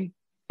meeting,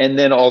 and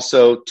then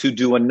also to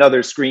do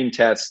another screen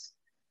test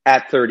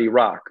at 30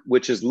 Rock,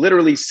 which is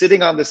literally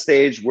sitting on the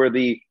stage where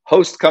the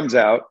host comes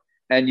out,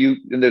 and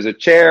there's a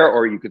chair,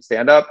 or you could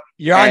stand up.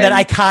 You're on that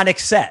iconic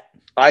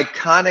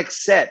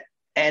set.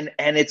 And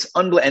it's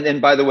unbelievable. And then,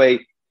 by the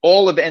way,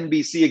 all of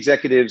NBC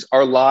executives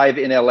are live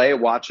in LA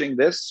watching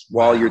this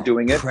while you're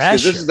doing it.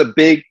 Because this is the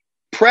big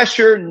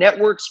pressure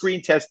network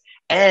screen test,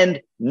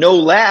 and no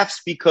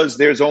laughs because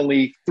there's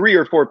only 3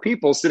 or 4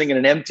 people sitting in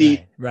an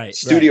empty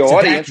studio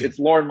audience. It's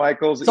Lorne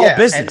Michaels. It's all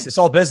business. It's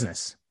all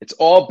business. It's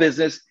all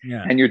business.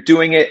 Yeah. And you're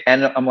doing it.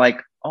 And I'm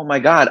like, oh my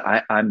God,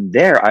 I'm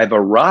there. I've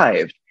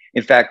arrived.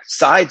 In fact,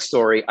 side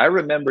story, I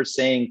remember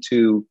saying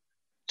to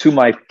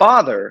my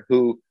father,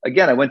 who,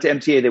 again, I went to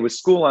MTA, there was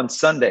school on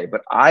Sunday,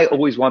 but I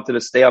always wanted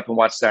to stay up and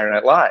watch Saturday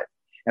Night Live.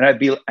 And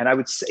I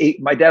would say,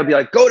 my dad would be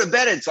like, go to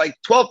bed. It's like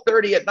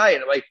 12:30 at night.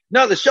 And I'm like,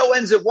 no, the show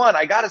ends at 1.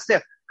 I got to stay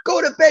up.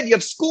 Go to bed. You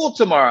have school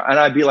tomorrow. And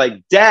I'd be like,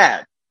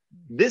 Dad,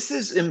 this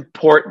is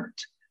important.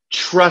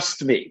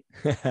 Trust me.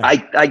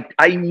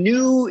 I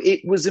knew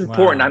it was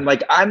important. Wow. I'm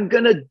like, I'm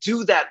going to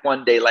do that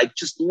one day. Like,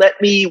 just let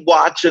me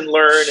watch and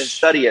learn and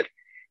study it.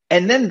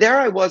 And then there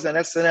I was on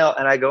SNL,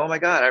 and I go, oh my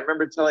God, I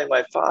remember telling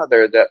my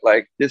father that,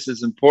 like, this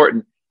is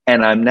important.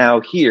 And I'm now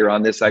here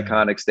on this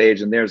iconic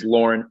stage, and there's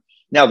Lorne.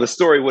 Now, the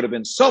story would have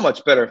been so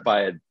much better if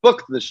I had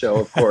booked the show,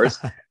 of course.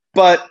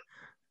 but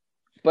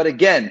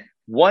again,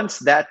 once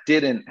that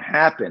didn't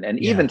happen, and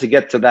even to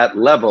get to that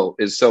level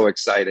is so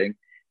exciting.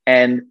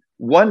 And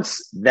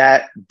once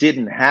that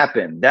didn't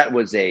happen, that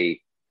was a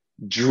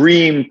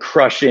dream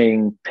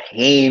crushing,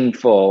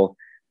 painful,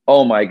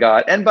 oh my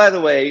God. And by the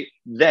way,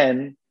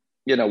 then,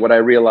 what I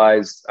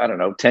realized,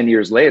 10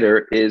 years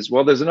later is,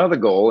 well, there's another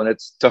goal, and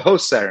it's to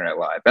host Saturday Night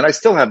Live. And I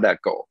still have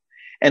that goal.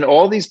 And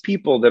all these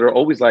people that are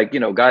always like,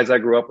 guys I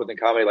grew up with in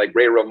comedy, like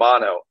Ray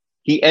Romano,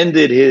 he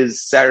ended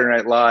his Saturday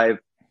Night Live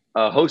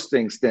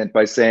hosting stint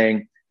by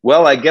saying,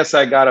 well, I guess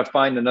I got to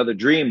find another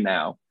dream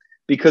now,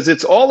 because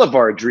it's all of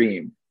our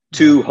dream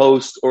to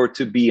host or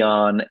to be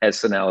on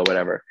SNL or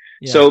whatever.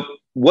 So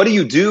what do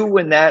you do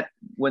when that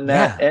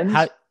ends?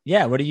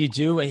 What do you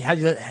do? How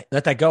do you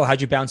let that go?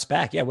 How'd you bounce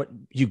back? Yeah. What,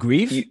 you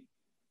grieve?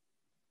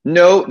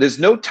 No, there's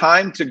no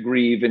time to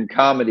grieve in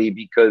comedy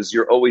because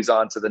you're always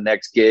on to the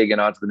next gig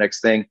and on to the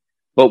next thing.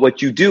 But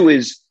what you do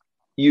is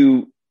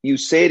you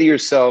say to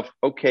yourself,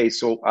 okay,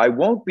 so I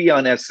won't be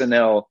on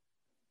SNL.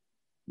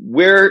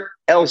 Where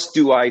else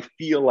do I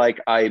feel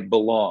like I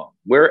belong?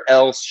 Where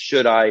else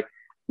should I?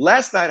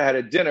 Last night I had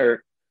a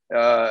dinner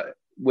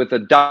with a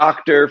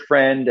doctor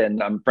friend,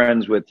 and I'm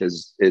friends with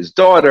his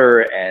daughter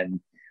and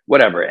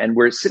whatever. And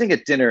we're sitting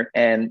at dinner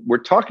and we're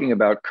talking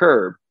about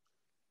Curb.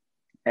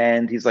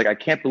 And he's like, I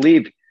can't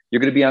believe you're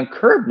going to be on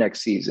Curb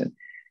next season.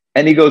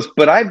 And he goes,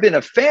 but I've been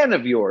a fan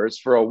of yours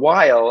for a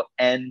while.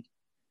 And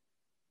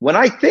when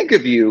I think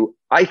of you,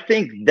 I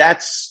think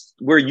that's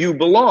where you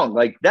belong.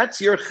 Like,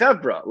 that's your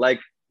chevra. Like,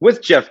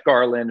 with Jeff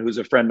Garland, who's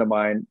a friend of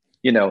mine,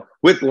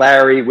 with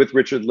Larry, with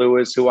Richard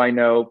Lewis, who I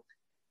know.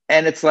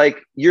 And it's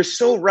like, you're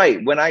so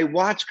right. When I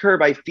watch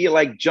Curb, I feel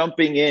like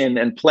jumping in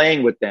and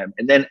playing with them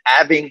and then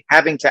having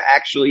to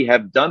actually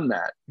have done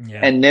that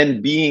and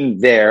then being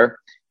there.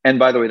 And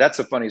by the way, that's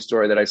a funny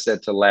story that I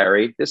said to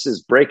Larry. This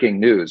is breaking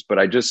news, but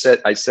I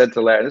said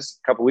to Larry, this is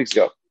a couple of weeks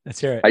ago. Let's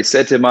hear it. I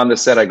said to him on the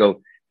set, I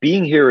go,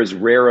 being here is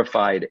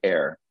rarefied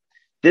air.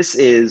 This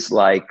is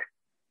like,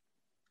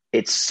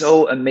 it's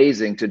so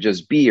amazing to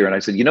just be here. And I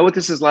said, you know what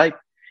this is like?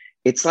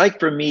 It's like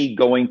for me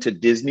going to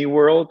Disney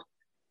World,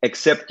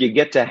 except you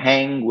get to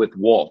hang with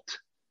Walt.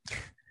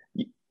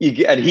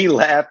 And he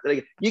laughed.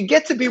 You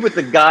get to be with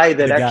the guy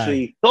that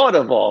actually thought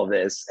of all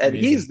this. And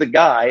he's the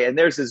guy. And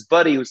there's his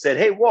buddy who said,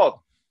 hey, Walt,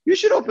 you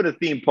should open a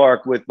theme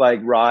park with like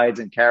rides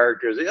and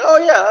characters. Oh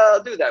yeah,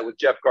 I'll do that. With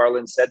Jeff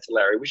Garland said to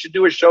Larry, we should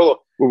do a show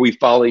where we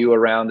follow you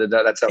around. And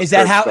that's how is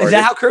that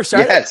how Curb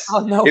started? Yes. Oh,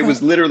 no. It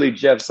was literally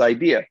Jeff's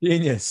idea.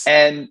 Genius.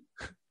 And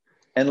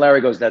Larry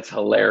goes, that's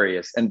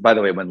hilarious. And by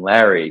the way, when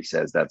Larry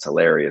says that's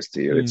hilarious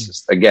to you, it's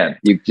just, again,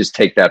 you just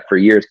take that for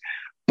years.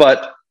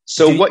 But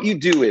so what you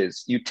do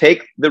is you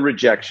take the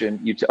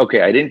rejection.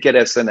 Okay, I didn't get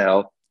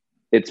SNL.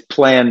 It's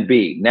plan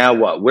B. Now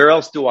what? Where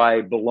else do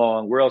I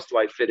belong? Where else do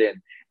I fit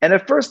in? And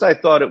at first I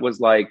thought it was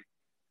like,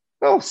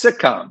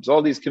 sitcoms.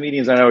 All these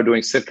comedians I know are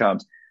doing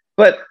sitcoms.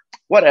 But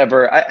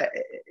whatever.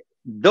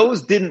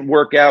 Those didn't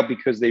work out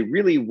because they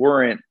really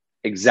weren't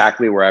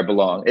exactly where I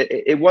belong.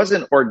 It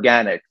wasn't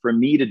organic for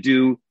me to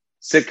do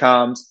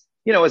sitcoms.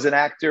 As an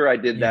actor, I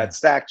did that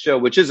Stack show,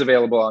 which is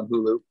available on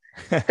Hulu.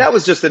 That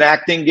was just an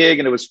acting gig,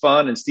 and it was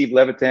fun. And Steve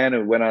Levitan,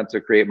 who went on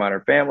to create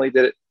Modern Family,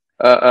 did it.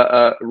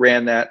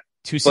 Ran that.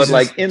 2 seasons, but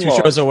like In-Laws,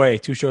 2 shows away.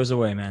 2 shows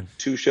away, man.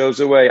 2 shows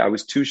away. I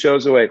was 2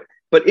 shows away.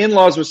 But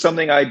In-Laws was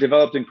something I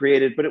developed and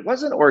created, but it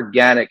wasn't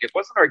organic. It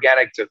wasn't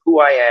organic to who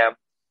I am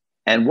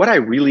and what I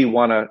really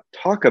want to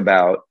talk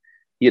about,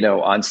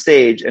 on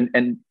stage.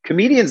 And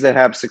comedians that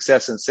have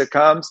success in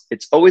sitcoms,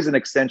 it's always an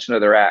extension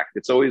of their act.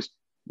 It's always,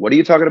 what are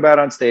you talking about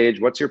on stage?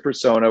 What's your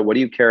persona? What do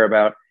you care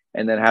about?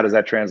 And then how does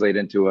that translate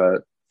into a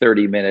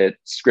 30-minute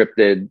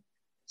scripted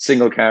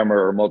single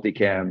camera or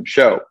multicam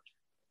show?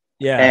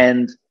 Yeah.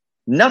 And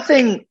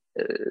nothing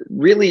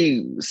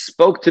really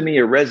spoke to me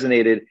or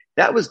resonated.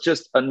 That was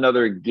just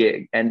another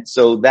gig. And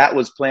so that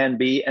was plan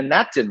B, and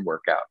that didn't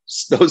work out.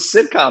 Those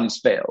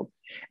sitcoms failed.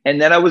 And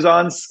then I was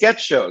on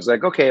sketch shows.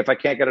 Like, okay, if I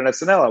can't get on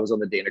SNL, I was on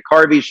the Dana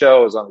Carvey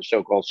show. I was on the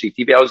show called She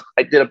TV.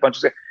 I did a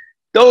bunch of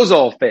those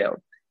all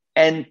failed.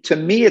 And to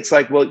me, it's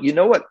like, well, you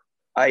know what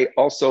I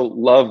also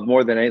love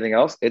more than anything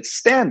else? It's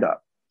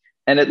stand-up.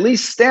 And at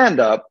least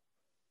stand-up,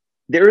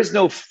 there is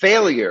no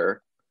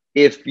failure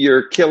if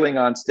you're killing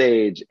on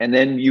stage, and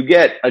then you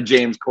get a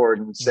James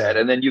Corden set,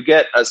 and then you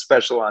get a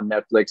special on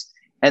Netflix.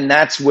 And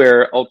that's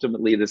where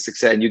ultimately the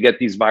success, and you get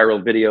these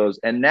viral videos.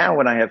 And now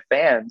when I have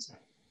fans,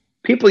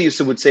 people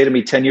would say to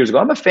me 10 years ago,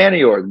 I'm a fan of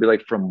yours. I'd be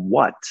like, from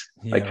what?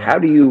 How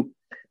do you,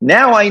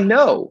 now I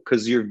know,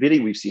 because your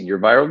video, we've seen your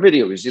viral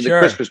video, we've seen the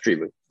Christmas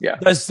tree. Yeah.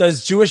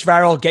 Does Jewish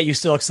viral get you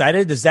still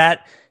excited? Does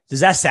that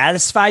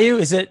satisfy you?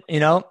 Is it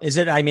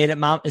I made it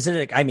mom? Is it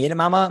like I made it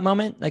mama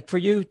moment like for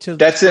you to?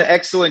 That's an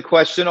excellent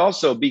question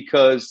also,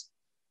 because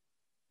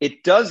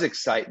it does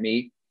excite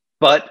me,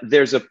 but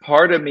there's a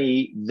part of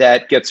me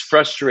that gets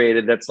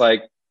frustrated. That's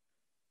like,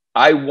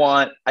 I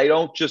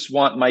don't just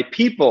want my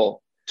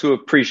people to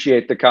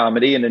appreciate the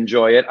comedy and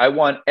enjoy it. I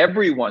want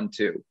everyone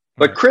to.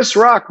 But Chris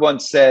Rock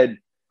once said,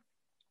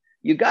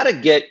 you got to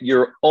get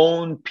your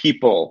own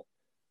people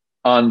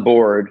on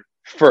board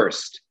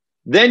first.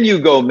 Then you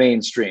go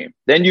mainstream.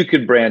 Then you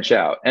could branch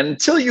out. And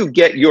until you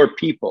get your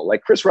people,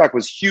 like Chris Rock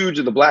was huge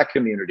in the Black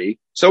community.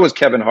 So was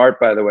Kevin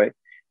Hart, by the way.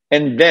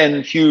 And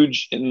then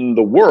huge in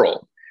the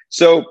world.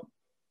 So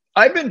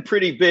I've been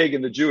pretty big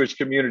in the Jewish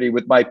community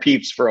with my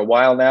peeps for a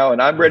while now,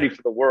 and I'm ready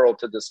for the world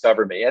to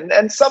discover me.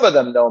 And some of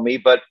them know me,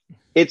 but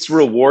it's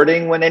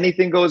rewarding when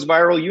anything goes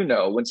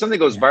viral. When something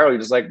goes viral, you're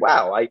just like,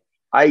 wow,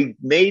 I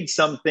made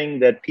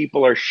something that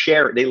people are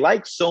sharing. They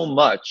like so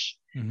much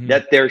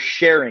that they're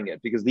sharing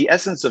it, because the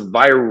essence of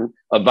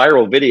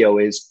viral video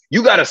is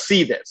you got to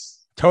see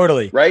this.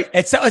 Totally. Right.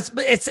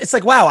 It's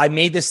like, wow, I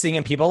made this thing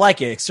and people like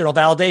it. External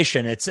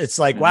validation. It's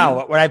like,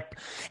 wow,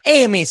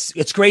 I mean,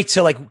 it's great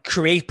to like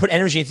create, put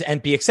energy into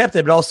and be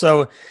accepted, but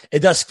also it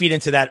does feed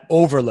into that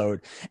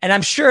overload. And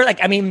I'm sure, like,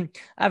 I mean,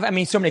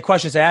 so many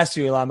questions to ask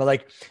you, Elon, but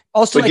like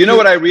also, but like, you know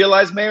what I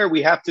realized, Mayor?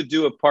 We have to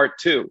do a part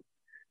 2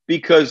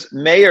 because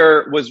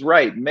Mayor was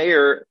right.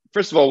 Mayor,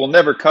 first of all, will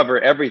never cover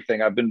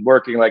everything. I've been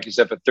working, like you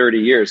said, for 30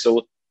 years.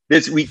 So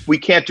we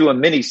can't do a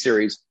mini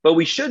series, but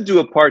we should do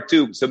a part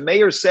 2. So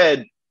Mayor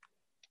said,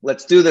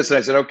 let's do this. And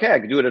I said, okay, I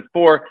can do it at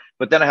 4,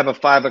 but then I have a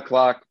 5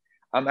 o'clock.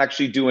 I'm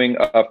actually doing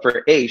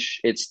for Aish.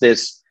 It's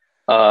this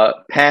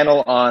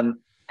panel on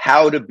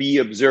how to be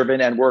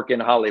observant and work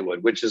in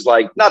Hollywood, which is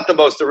like not the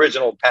most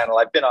original panel.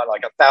 I've been on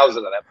like 1,000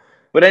 of them.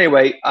 But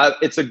anyway,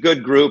 it's a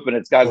good group, and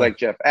it's guys like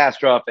Jeff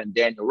Astroff and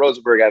Daniel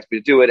Rosenberg asked me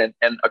to do it,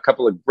 and a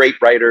couple of great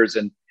writers.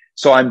 And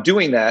so I'm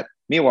doing that.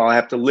 Meanwhile, I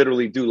have to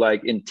literally do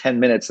like in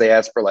 10 minutes, they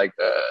ask for like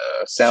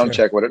sound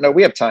check, whatever. No,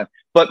 we have time.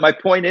 But my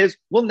point is,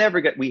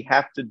 we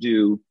have to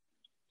do,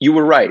 you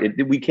were right.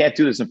 We can't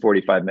do this in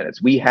 45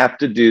 minutes. We have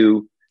to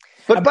do,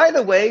 but by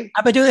the way,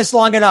 I've been doing this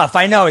long enough.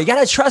 I know. You got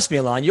to trust me,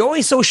 Elon. You're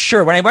always so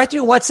sure. When I write to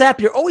you on WhatsApp,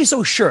 you're always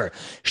so sure.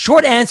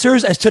 Short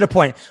answers as to the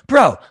point.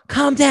 Bro,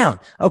 calm down.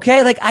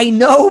 Okay. Like, I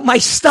know my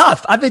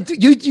stuff. I've been,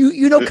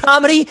 you know,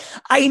 comedy.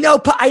 I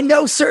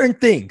know certain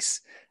things.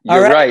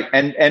 You're right.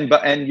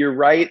 And you're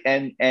right.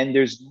 And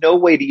there's no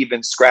way to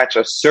even scratch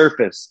a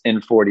surface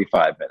in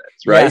 45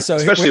 minutes, right? Yeah, so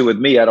especially with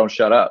me, I don't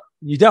shut up.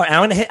 You don't.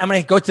 I'm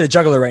going to go to the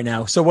juggler right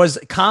now. So was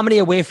comedy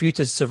a way for you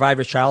to survive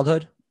your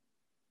childhood?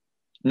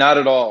 Not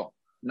at all.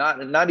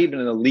 Not even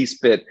in the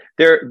least bit.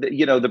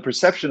 The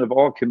perception of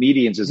all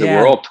comedians is that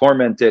we're all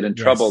tormented and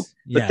troubled.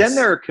 But then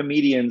there are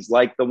comedians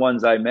like the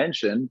ones I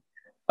mentioned,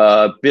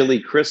 Billy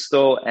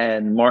Crystal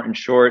and Martin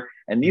Short.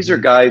 And these are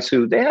guys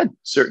who they had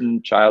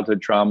certain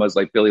childhood traumas,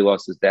 like Billy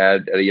lost his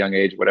dad at a young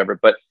age, whatever.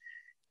 But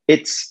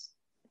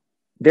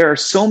there are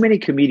so many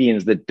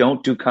comedians that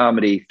don't do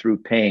comedy through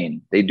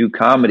pain. They do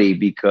comedy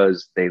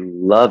because they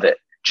love it.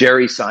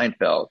 Jerry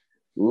Seinfeld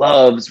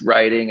loves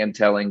writing and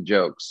telling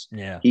jokes.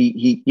 Yeah.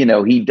 He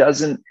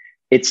doesn't,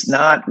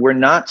 we're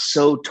not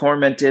so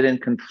tormented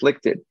and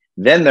conflicted.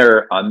 Then there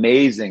are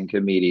amazing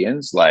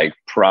comedians like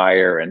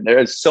Pryor, and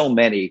there's so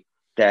many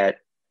that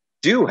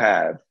do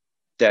have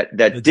that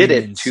did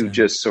it to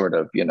just sort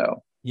of,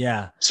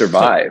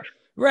 survive.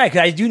 Right.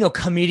 Cause I do know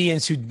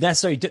comedians who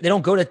necessarily,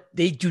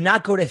 they do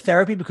not go to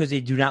therapy because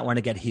they do not want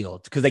to get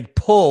healed, because they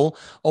pull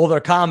all their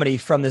comedy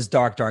from this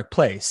dark, dark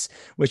place,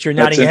 which you're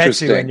nodding your head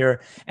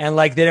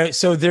to.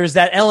 So there's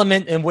that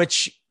element in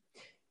which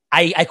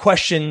I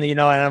question, I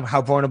don't know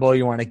how vulnerable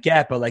you want to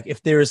get, but like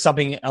if there is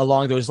something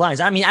along those lines,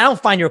 I mean, I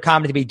don't find your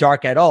comedy to be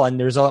dark at all. And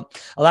there's a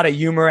lot of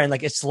humor and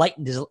like it's light.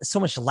 There's so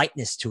much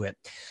lightness to it.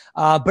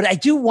 But I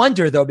do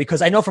wonder though,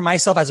 because I know for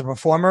myself as a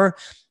performer,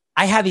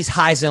 I have these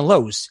highs and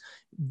lows.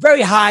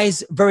 Very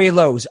highs, very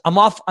lows. I'm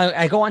off.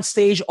 I go on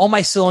stage. All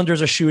my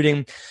cylinders are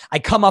shooting. I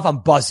come off. I'm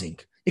buzzing.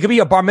 It could be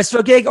a bar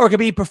mitzvah gig or it could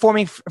be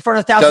performing in front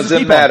of thousands of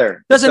people.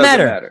 Doesn't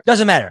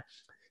matter.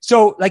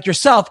 So like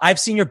yourself, I've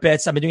seen your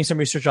bits. I've been doing some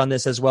research on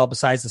this as well,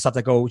 besides the stuff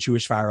that go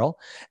Jewish viral.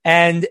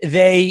 And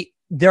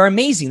they're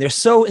amazing. They're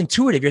so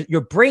intuitive.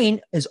 Your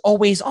brain is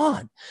always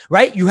on,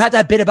 right? You have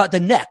that bit about the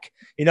neck.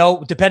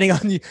 Depending on,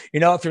 if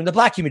you're in the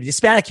Black community, the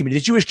Hispanic community,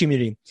 the Jewish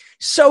community.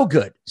 So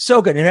good.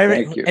 So good.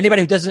 And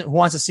anybody who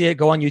wants to see it,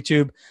 go on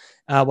YouTube.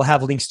 We'll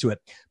have links to it.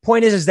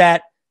 Point is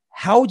that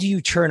how do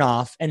you turn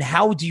off and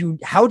how do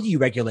you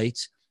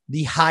regulate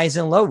the highs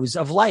and lows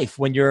of life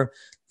when you're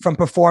from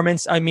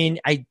performance? I mean,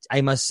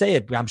 I must say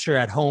it, I'm sure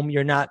at home,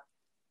 you're not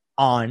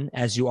on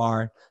as you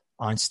are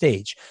on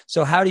stage.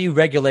 So how do you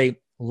regulate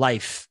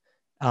life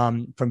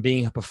from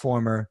being a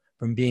performer,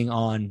 from being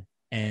on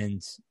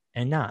and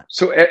not?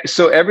 So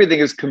everything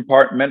is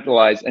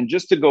compartmentalized. And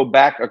just to go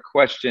back a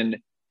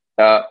question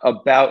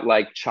about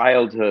like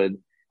childhood,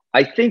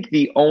 I think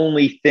the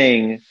only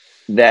thing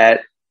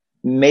that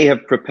may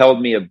have propelled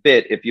me a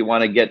bit, if you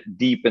want to get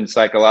deep and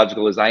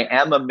psychological, is I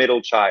am a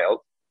middle child.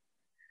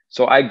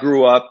 So I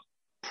grew up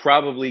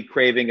probably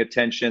craving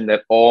attention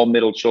that all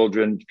middle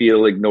children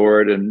feel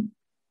ignored, and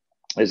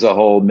is a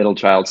whole middle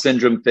child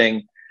syndrome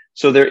thing.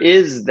 So there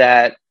is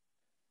that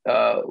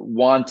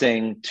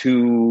wanting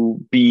to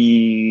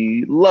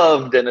be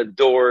loved and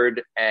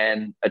adored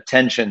and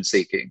attention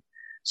seeking.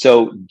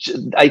 So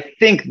I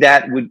think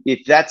that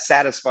if that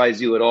satisfies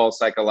you at all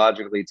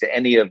psychologically to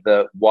any of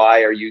the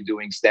why are you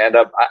doing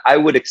stand-up, I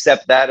would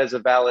accept that as a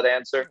valid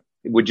answer.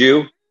 Would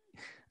you?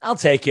 I'll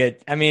take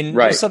it. I mean,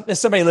 right. There's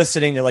somebody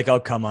listening. They're like,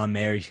 "Oh, come on,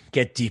 Mary,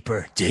 get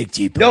deeper, dig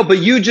deeper." No, but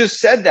you just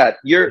said that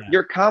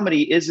your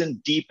comedy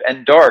isn't deep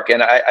and dark,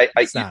 and I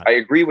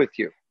agree with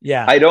you.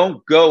 Yeah, I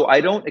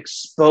don't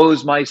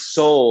expose my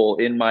soul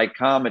in my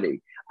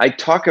comedy. I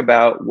talk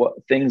about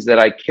things that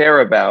I care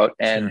about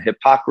and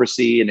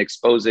hypocrisy and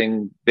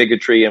exposing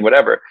bigotry and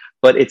whatever.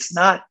 But it's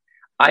not.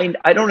 I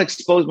don't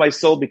expose my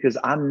soul because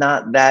I'm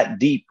not that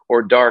deep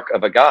or dark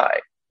of a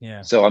guy.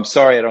 Yeah. So I'm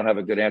sorry I don't have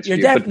a good answer.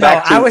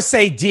 I would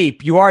say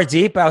deep. You are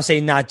deep. I would say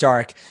not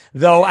dark.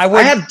 Though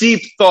I have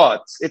deep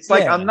thoughts. It's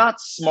like I'm not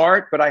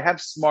smart, but I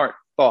have smart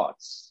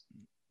thoughts.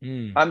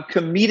 I'm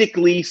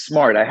comedically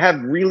smart. I have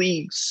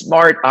really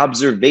smart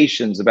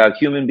observations about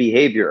human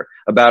behavior,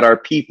 about our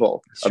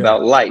people,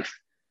 about life.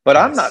 But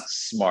I'm not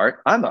smart.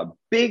 I'm a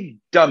big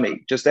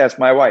dummy. Just ask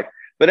my wife.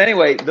 But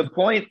anyway, the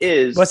point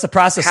is, what's the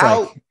process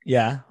like?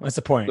 Yeah. What's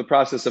the point? The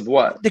process of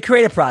what? The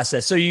creative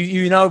process. So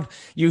you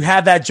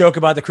have that joke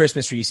about the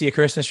Christmas tree. You see a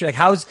Christmas tree.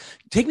 Like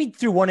take me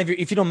through one of your,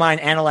 if you don't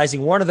mind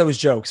analyzing one of those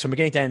jokes from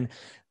beginning to end,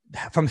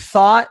 from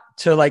thought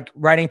to like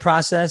writing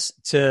process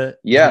to.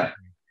 Yeah.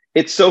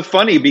 It's so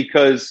funny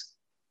because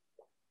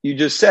you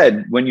just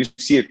said when you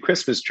see a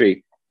Christmas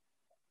tree,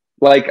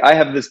 like I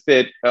have this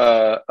bit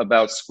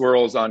about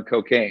squirrels on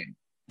cocaine.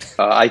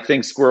 I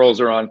think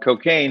squirrels are on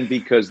cocaine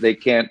because they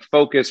can't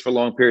focus for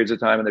long periods of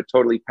time and they're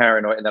totally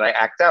paranoid. And then I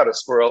act out a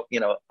squirrel,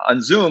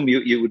 on Zoom,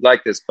 you would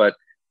like this, but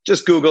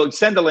just Google,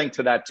 send a link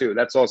to that too.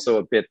 That's also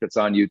a bit that's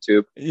on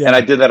YouTube. Yeah. And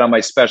I did that on my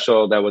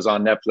special that was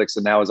on Netflix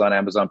and now is on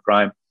Amazon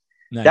Prime.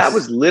 Nice. That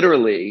was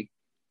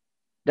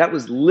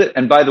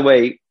and by the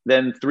way,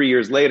 then 3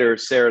 years later,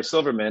 Sarah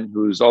Silverman,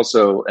 who's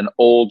also an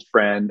old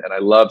friend, and I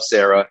love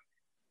Sarah,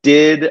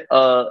 did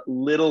a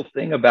little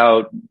thing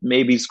about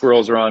maybe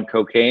squirrels are on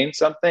cocaine,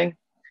 something.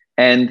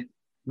 And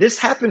this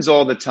happens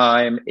all the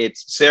time.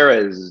 Sarah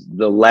is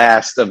the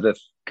last of the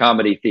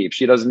comedy thieves.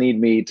 She doesn't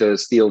need me to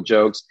steal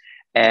jokes.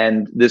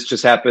 And this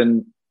just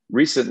happened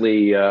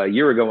recently, a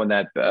year ago when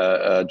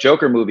that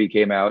Joker movie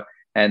came out.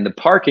 And the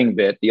parking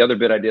bit, the other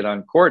bit I did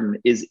on Corden,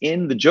 is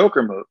in the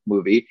Joker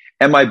movie.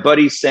 And my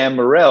buddy Sam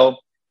Morrell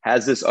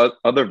has this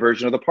other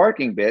version of the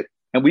parking bit.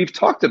 And we've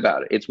talked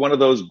about it. It's one of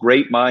those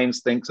great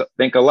minds think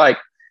alike,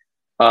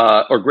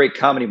 or great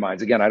comedy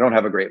minds. Again, I don't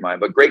have a great mind,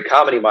 but great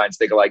comedy minds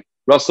think alike.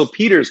 Russell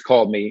Peters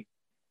called me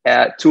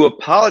to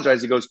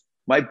apologize. He goes,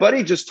 my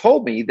buddy just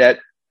told me that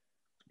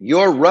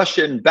your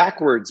Russian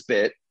backwards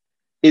bit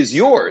is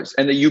yours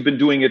and that you've been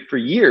doing it for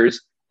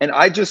years. And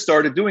I just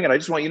started doing it. I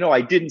just want you to know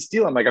I didn't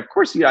steal. I'm like, of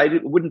course, I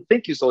wouldn't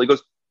think you stole. He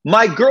goes,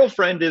 my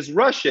girlfriend is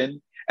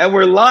Russian. And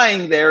we're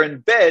lying there in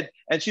bed,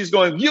 and she's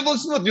going,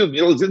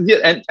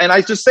 and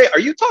I just say, are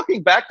you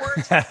talking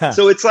backwards?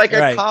 So it's like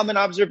a common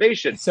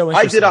observation. So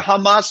I did a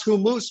Hamas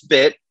hummus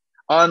bit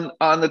on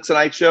the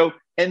Tonight Show,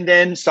 and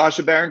then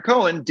Sacha Baron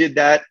Cohen did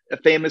that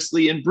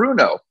famously in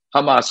Bruno,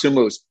 Hamas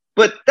hummus.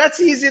 But that's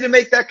easy to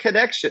make that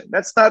connection.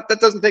 That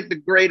doesn't take the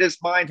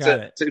greatest mind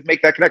to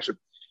make that connection.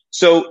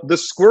 So the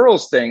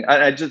squirrels thing,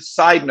 I just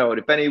side note,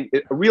 a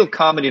real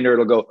comedy nerd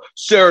will go,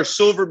 Sarah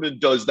Silverman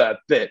does that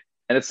bit.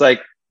 And it's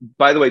like,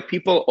 by the way,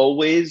 people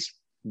always,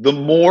 the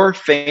more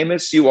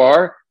famous you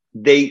are,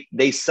 they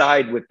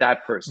side with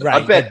that person.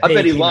 Right. I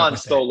bet Elon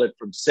stole it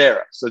from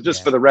Sarah. So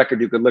just for the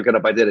record, you could look it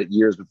up. I did it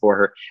years before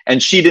her,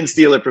 and she didn't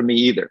steal it from me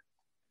either.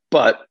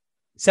 But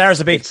Sarah's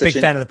a big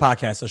fan of the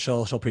podcast, so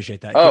she'll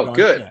appreciate that. Oh,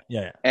 good.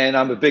 Yeah. And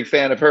I'm a big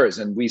fan of hers.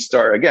 And we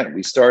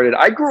started.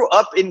 I grew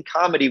up in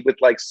comedy with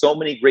like so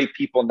many great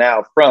people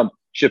now, from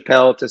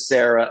Chappelle to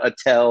Sarah,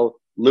 Attell,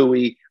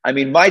 Louis. I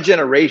mean, my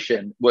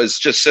generation was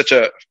just such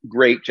a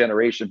great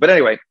generation. But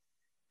anyway,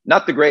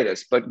 not the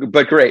greatest, but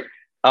great.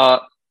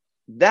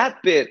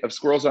 That bit of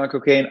squirrels on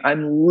cocaine,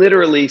 I'm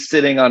literally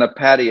sitting on a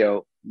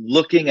patio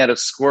looking at a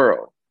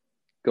squirrel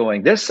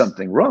going, there's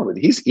something wrong with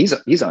it.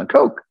 He's on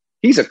coke.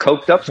 He's a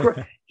coked up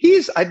squirrel.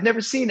 I've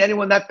never seen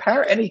anyone that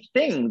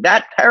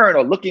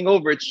paranoid looking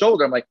over its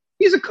shoulder. I'm like,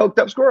 he's a coked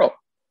up squirrel.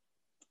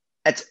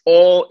 That's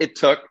all it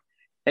took.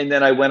 And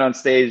then I went on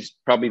stage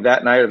probably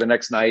that night or the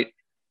next night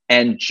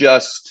and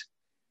just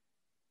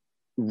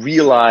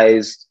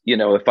realized,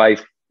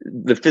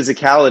 the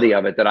physicality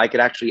of it, that I could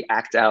actually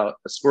act out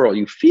a squirrel.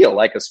 You feel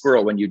like a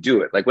squirrel when you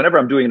do it. Like whenever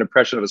I'm doing an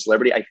impression of a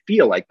celebrity, I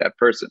feel like that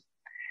person.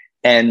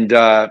 And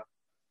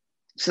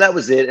so that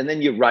was it. And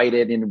then you write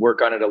it and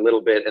work on it a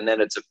little bit, and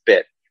then it's a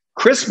bit.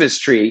 Christmas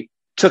Tree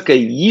took a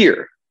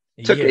year.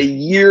 A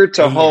year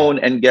to hone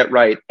and get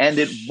right. And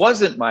it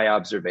wasn't my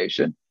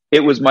observation.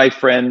 It was my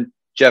friend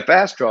Jeff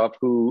Astroff,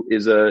 who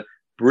is a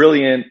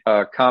brilliant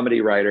comedy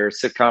writer,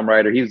 sitcom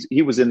writer.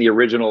 He was in the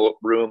original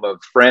room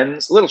of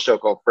Friends, a little show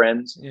called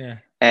Friends. Yeah.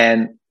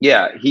 And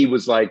he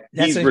was like,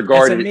 he's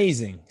regarded. That's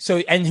amazing. So,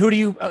 and who do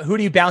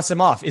you bounce him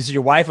off? Is it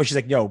your wife, or she's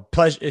like, no,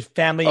 pleasure,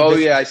 family? Oh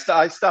yeah,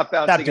 I stopped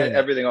bouncing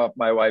everything off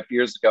my wife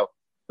years ago.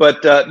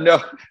 But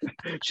no,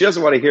 she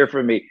doesn't want to hear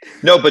from me.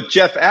 No, but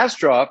Jeff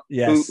Astroff,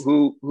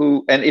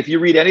 who, and if you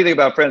read anything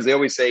about Friends, they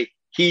always say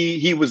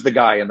he was the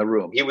guy in the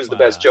room. He was the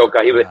best joke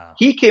guy.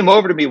 He came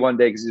over to me one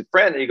day because he's a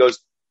friend, and he goes,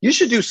 you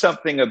should do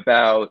something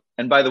about,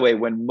 and by the way,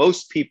 when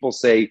most people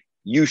say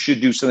you should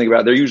do something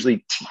about, they're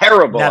usually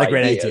terrible Not a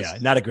great idea.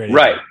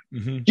 Right.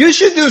 Mm-hmm. You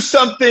should do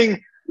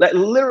something that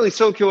literally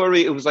so killer.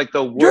 It was like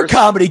the worst. You're a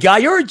comedy guy.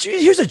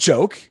 Here's a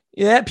joke.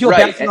 Yeah. People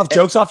bouncing off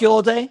jokes off you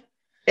all day.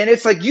 And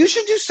it's like, you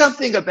should do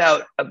something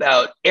about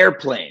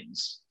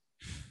airplanes.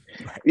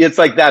 Right. It's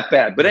like that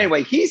bad. But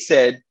anyway, he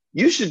said,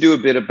 you should do a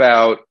bit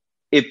about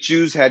if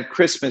Jews had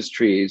Christmas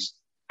trees,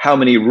 how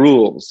many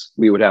rules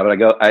we would have.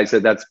 And I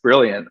said, that's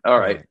brilliant. All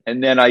right.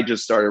 And then I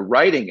just started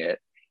writing it,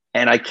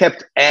 and I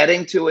kept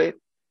adding to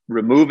it,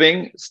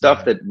 removing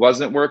stuff that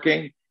wasn't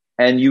working.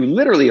 And you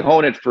literally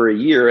hone it for a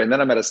year. And then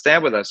I'm at a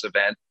Stand With Us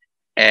event,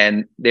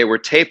 and they were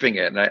taping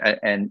it.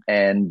 And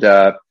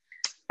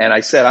I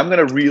said, I'm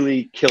going to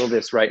really kill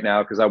this right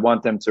now because I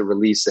want them to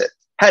release it.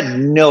 Had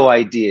no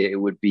idea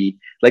it would be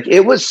like,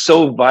 it was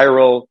so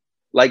viral,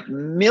 like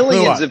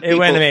millions of people. It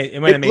went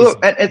amazing.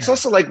 And it's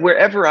also like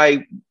wherever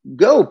I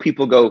go,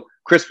 people go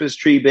Christmas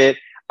tree bit.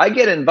 I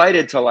get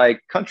invited to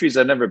like countries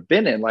I've never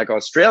been in, like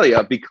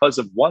Australia, because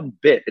of one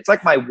bit. It's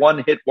like my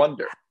one hit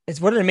wonder. It's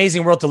what an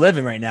amazing world to live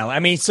in right now. I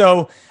mean,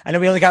 so I know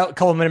we only got a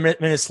couple of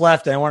minutes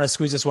left, and I want to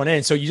squeeze this one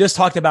in. So you just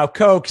talked about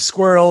Coke,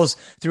 squirrels,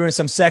 threw in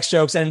some sex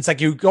jokes, and it's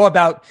like you go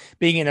about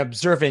being an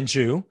observant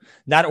Jew,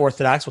 not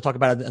Orthodox. We'll talk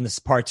about it in this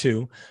part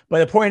 2. But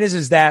the point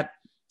is that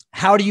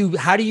how do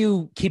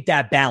you keep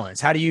that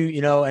balance? How do you,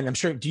 and I'm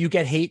sure, do you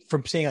get hate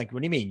from saying like, what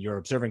do you mean? You're an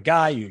observant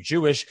guy, you're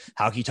Jewish.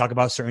 How can you talk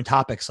about certain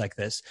topics like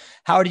this?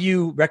 How do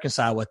you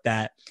reconcile with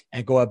that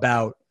and go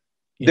about?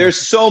 There's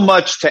so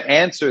much to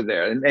answer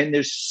there. And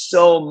there's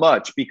so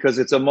much because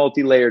it's a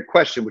multi-layered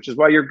question, which is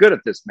why you're good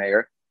at this,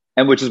 Mayor.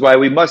 And which is why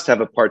we must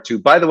have a part 2.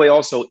 By the way,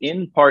 also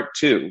in part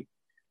 2,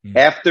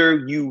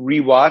 after you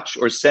rewatch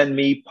or send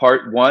me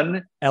part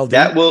 1, LD?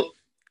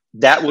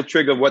 that will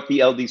trigger what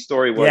the LD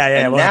story was.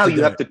 And we'll now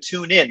you have to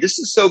tune in. This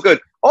is so good.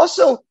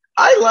 Also,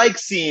 I like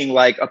seeing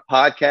like a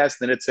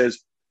podcast and it says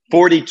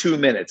 42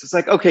 minutes. It's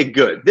like, okay,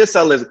 good. This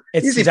I'll listen.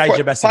 It's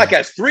your best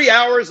podcast, 3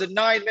 hours and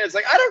 9 minutes.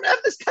 Like, I don't have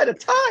this kind of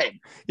time.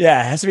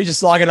 Yeah, it has to be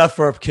just long enough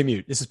for a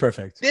commute. This is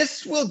perfect.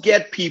 This will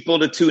get people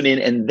to tune in.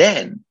 And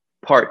then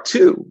part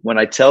 2, when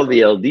I tell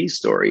the LD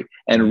story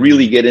and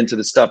really get into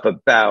the stuff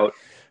about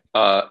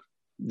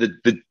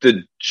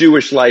the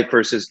Jewish life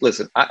versus,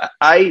 listen,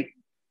 I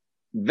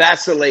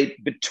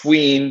vacillate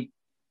between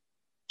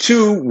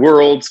 2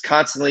 worlds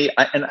constantly.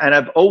 And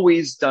I've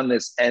always done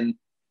this. And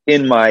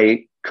in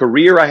my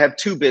career, I have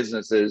 2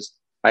 businesses.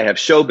 I have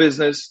show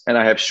business and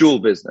I have shul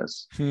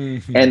business.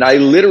 And I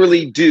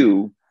literally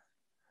do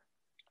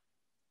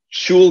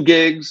shul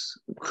gigs,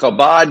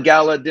 Chabad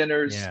gala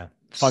dinners,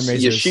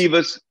 fundraisers,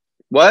 yeshivas,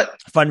 what?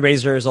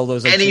 Fundraisers, all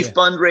those. Any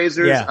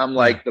fundraisers. Yeah. I'm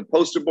like the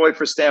poster boy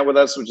for Stand With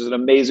Us, which is an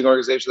amazing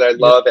organization that I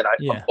love. And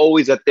I'm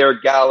always at their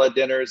gala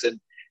dinners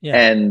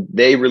and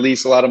they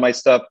release a lot of my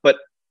stuff. But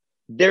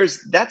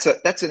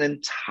that's an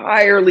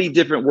entirely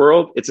different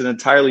world. It's an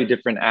entirely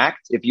different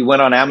act. If you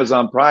went on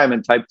Amazon Prime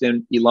and typed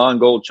in Elon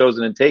Gold,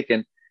 Chosen and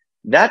Taken,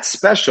 that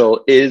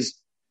special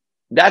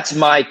that's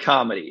my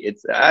comedy.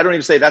 I don't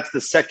even say that's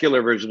the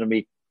secular version of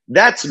me.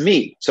 That's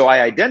me. So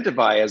I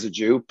identify as a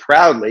Jew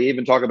proudly,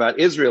 even talk about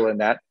Israel in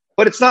that,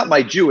 but it's not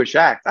my Jewish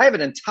act. I have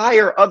an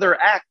entire other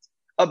act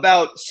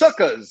about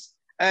sukkahs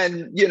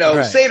and,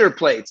 Seder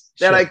plates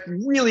that I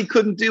really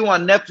couldn't do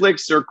on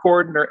Netflix or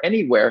Corden or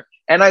anywhere.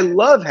 And I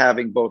love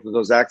having both of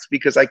those acts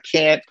because I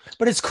can't.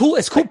 But it's cool.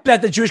 It's cool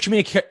that the Jewish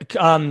community,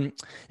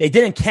 they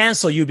didn't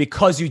cancel you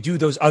because you do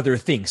those other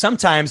things.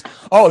 Sometimes,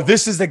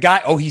 this is the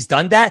guy. Oh, he's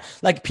done that.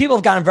 Like people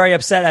have gotten very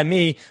upset at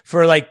me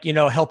for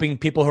helping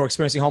people who are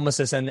experiencing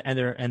homelessness and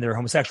they're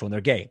homosexual and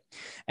they're gay.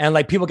 And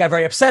like people got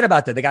very upset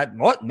about that. They got,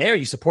 what, Mayor,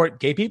 you support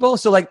gay people?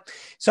 So like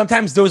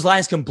sometimes those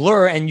lines can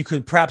blur and you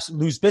could perhaps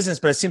lose business,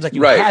 but it seems like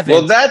you haven't.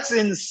 Well, that's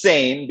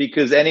insane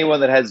because anyone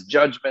that has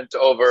judgment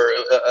over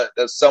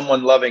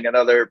someone loving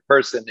another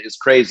person is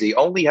crazy.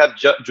 Only have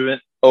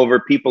judgment over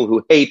people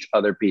who hate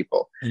other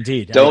people.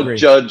 Indeed. Don't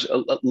judge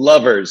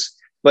lovers.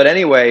 But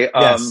anyway,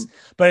 yes.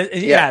 But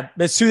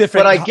it's 2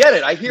 different. But I get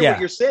it. I hear what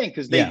you're saying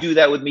because they do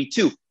that with me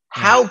too.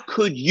 How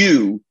could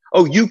you?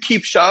 Oh, you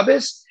keep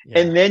Shabbos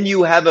and then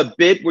you have a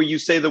bit where you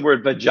say the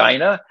word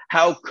vagina.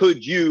 How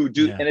could you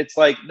do? And it's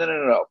like,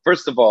 no.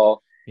 First of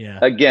all,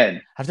 again,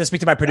 I have to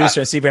speak to my producer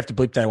and see if we have to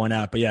bleep that one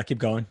out. But keep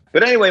going.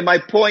 But anyway, my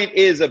point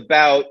is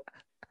about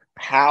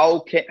how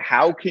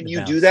can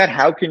you do that?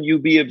 How can you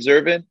be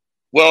observant?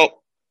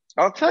 Well,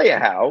 I'll tell you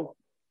how.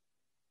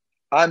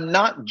 I'm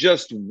not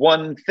just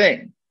one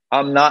thing.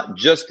 I'm not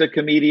just a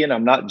comedian.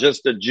 I'm not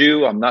just a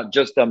Jew. I'm not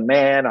just a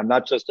man. I'm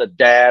not just a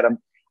dad.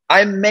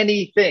 I'm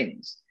many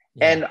things.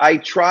 And I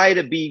try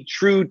to be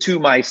true to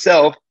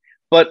myself,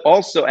 but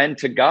also, and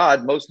to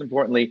God, most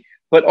importantly,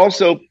 but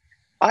also,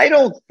 I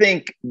don't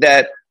think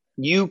that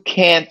you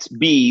can't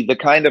be the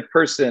kind of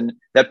person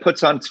that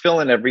puts on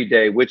tefillin every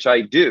day, which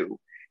I do.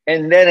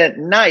 And then at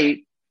night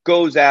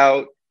goes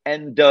out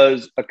and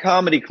does a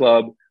comedy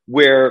club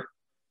where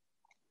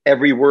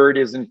every word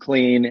isn't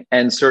clean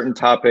and certain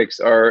topics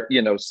are,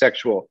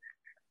 sexual.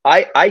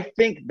 I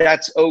think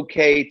that's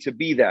okay to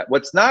be that.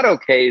 What's not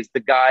okay is the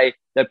guy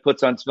that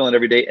puts on tefillin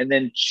every day and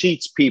then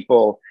cheats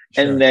people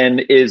and then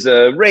is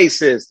a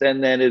racist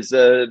and then is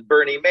a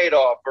Bernie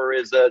Madoff or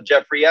is a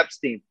Jeffrey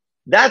Epstein.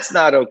 That's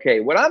not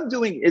okay. What I'm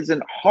doing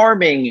isn't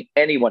harming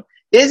anyone.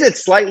 Is it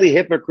slightly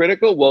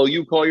hypocritical? Well,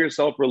 you call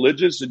yourself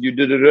religious and you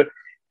did it.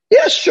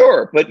 Yeah,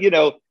 sure. But,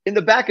 in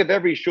the back of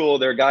every shul,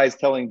 there are guys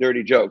telling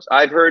dirty jokes.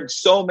 I've heard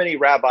so many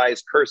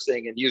rabbis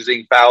cursing and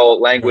using foul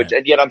language, Right.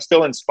 and yet I'm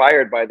still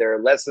inspired by their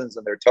lessons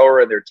and their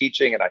Torah and their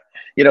teaching. And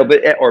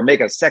or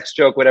make a sex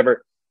joke,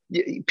 whatever.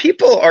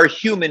 People are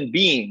human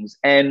beings.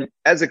 And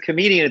as a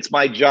comedian, it's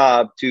my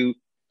job to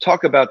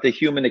talk about the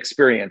human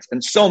experience.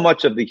 And so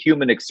much of the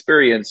human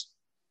experience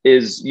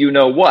is,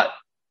 what?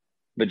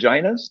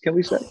 Vaginas, can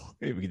we say?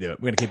 We can do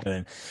it. We're going to keep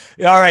it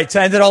in. All right. To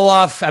end it all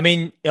off, I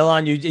mean,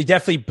 Elon, you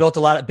definitely built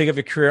big of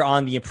a career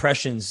on the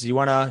impressions. You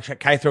want to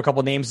kind of throw a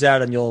couple names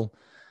out and you'll,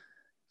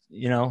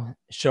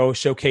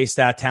 showcase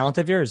that talent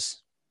of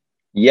yours?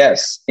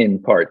 Yes, in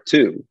part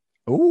 2.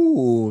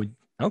 Ooh,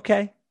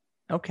 okay.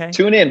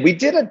 Tune in. We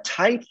did a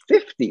tight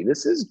 50.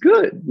 This is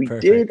good. We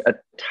Perfect. did a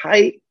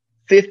tight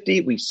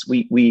 50. We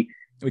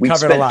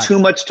spent too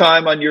much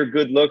time on your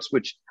good looks,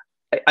 which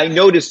I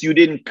noticed you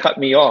didn't cut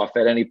me off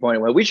at any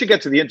point. Well, we should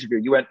get to the interview.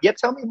 You went,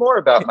 tell me more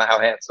about how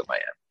handsome I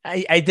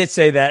am. I did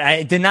say that.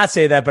 I did not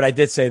say that, but I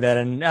did say that.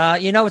 And,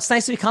 it's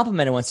nice to be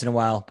complimented once in a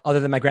while, other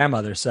than my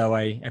grandmother. So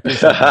I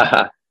appreciate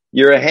that.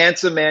 You're a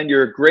handsome man.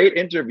 You're a great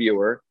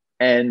interviewer.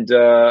 And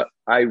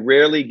I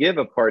rarely give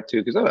a part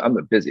 2 because I'm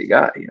a busy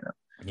guy,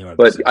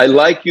 But I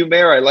like you,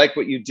 Mayor. I like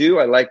what you do.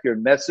 I like your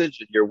message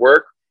and your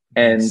work.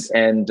 And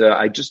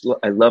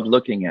I love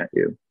looking at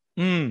you.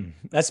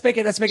 Let's make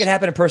it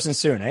happen in person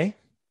soon, eh?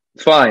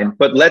 Fine,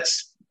 but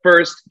let's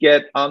first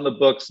get on the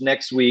books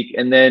next week,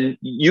 and then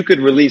you could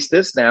release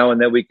this now,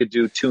 and then we could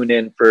tune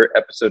in for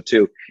episode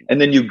 2. And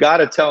then you got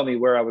to tell me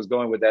where I was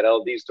going with that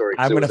LD story.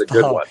 I'm going to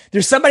good one.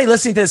 There's somebody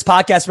listening to this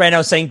podcast right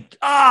now saying,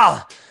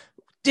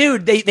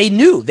 dude, they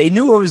knew it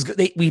was.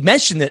 We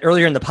mentioned it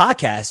earlier in the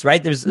podcast,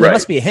 right? There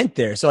must be a hint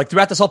there. So like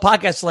throughout this whole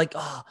podcast, like,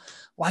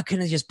 why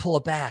couldn't I just pull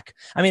it back?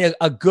 I mean,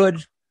 a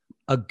good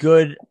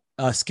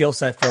skill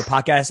set for a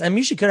podcast. I'm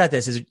usually good at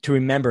this is to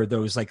remember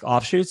those like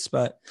offshoots,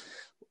 but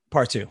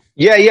part 2.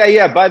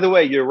 Yeah. By the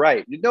way, you're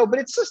right. No, but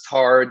it's just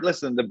hard.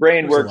 Listen, the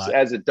brain works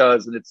as it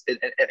does,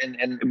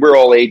 and we're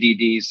all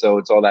ADD, so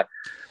it's all that.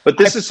 But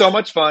this is so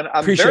much fun.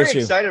 I'm very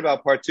excited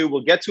about part 2.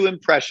 We'll get to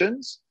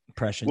impressions.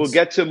 We'll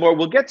get to more.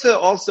 We'll get to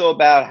also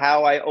about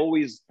how I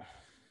always,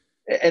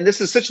 and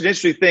this is such an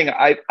interesting thing.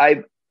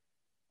 I've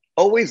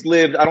always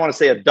lived, I don't want to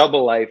say a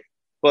double life,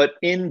 but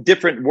in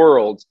different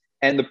worlds.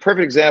 And the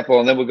perfect example,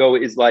 and then we'll go,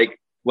 is like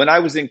when I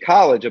was in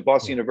college at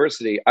Boston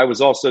University, I was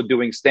also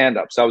doing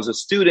stand-up. So I was a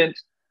student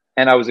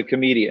and I was a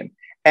comedian.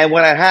 And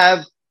when I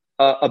have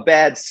a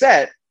bad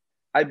set,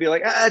 I'd be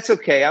like, it's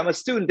okay. I'm a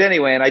student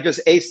anyway. And I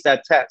just aced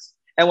that test.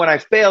 And when I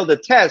failed a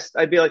test,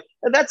 I'd be like,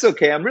 that's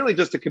okay. I'm really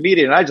just a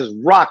comedian. And I just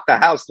rocked the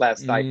house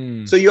last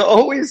night. So you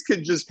always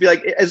can just be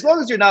like, as long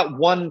as you're not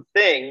one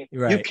thing,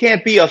 you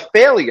can't be a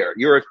failure.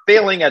 You're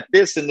failing at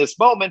this in this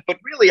moment, but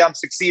really I'm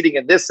succeeding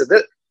in this and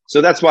this. So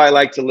that's why I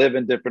like to live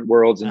in different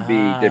worlds and be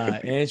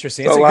different people.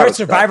 Interesting. It's a good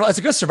survival. It's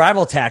a good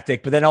survival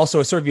tactic, but then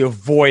also sort of you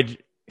avoid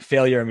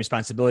failure and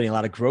responsibility and a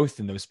lot of growth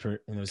in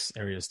those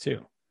areas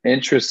too.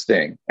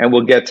 Interesting. And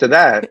we'll get to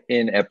that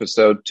in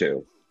episode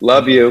 2.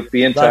 Love you.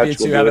 Be in touch. Love you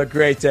too. Have a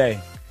great day.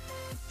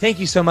 Thank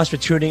you so much for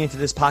tuning into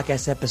this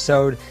podcast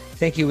episode.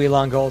 Thank you,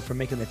 Elon Gold, for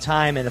making the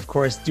time. And of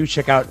course, do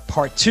check out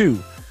part 2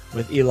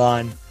 with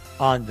Elon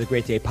on the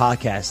Great Day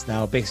podcast.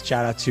 Now, a big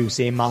shout out to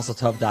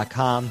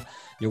saymazeltov.com,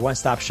 your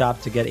one-stop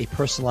shop to get a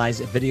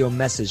personalized video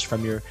message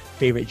from your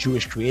favorite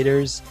Jewish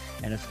creators.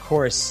 And of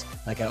course,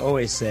 like I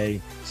always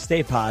say,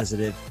 stay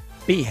positive,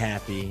 be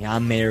happy.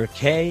 I'm Mayor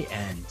K,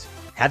 and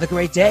have a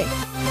great day.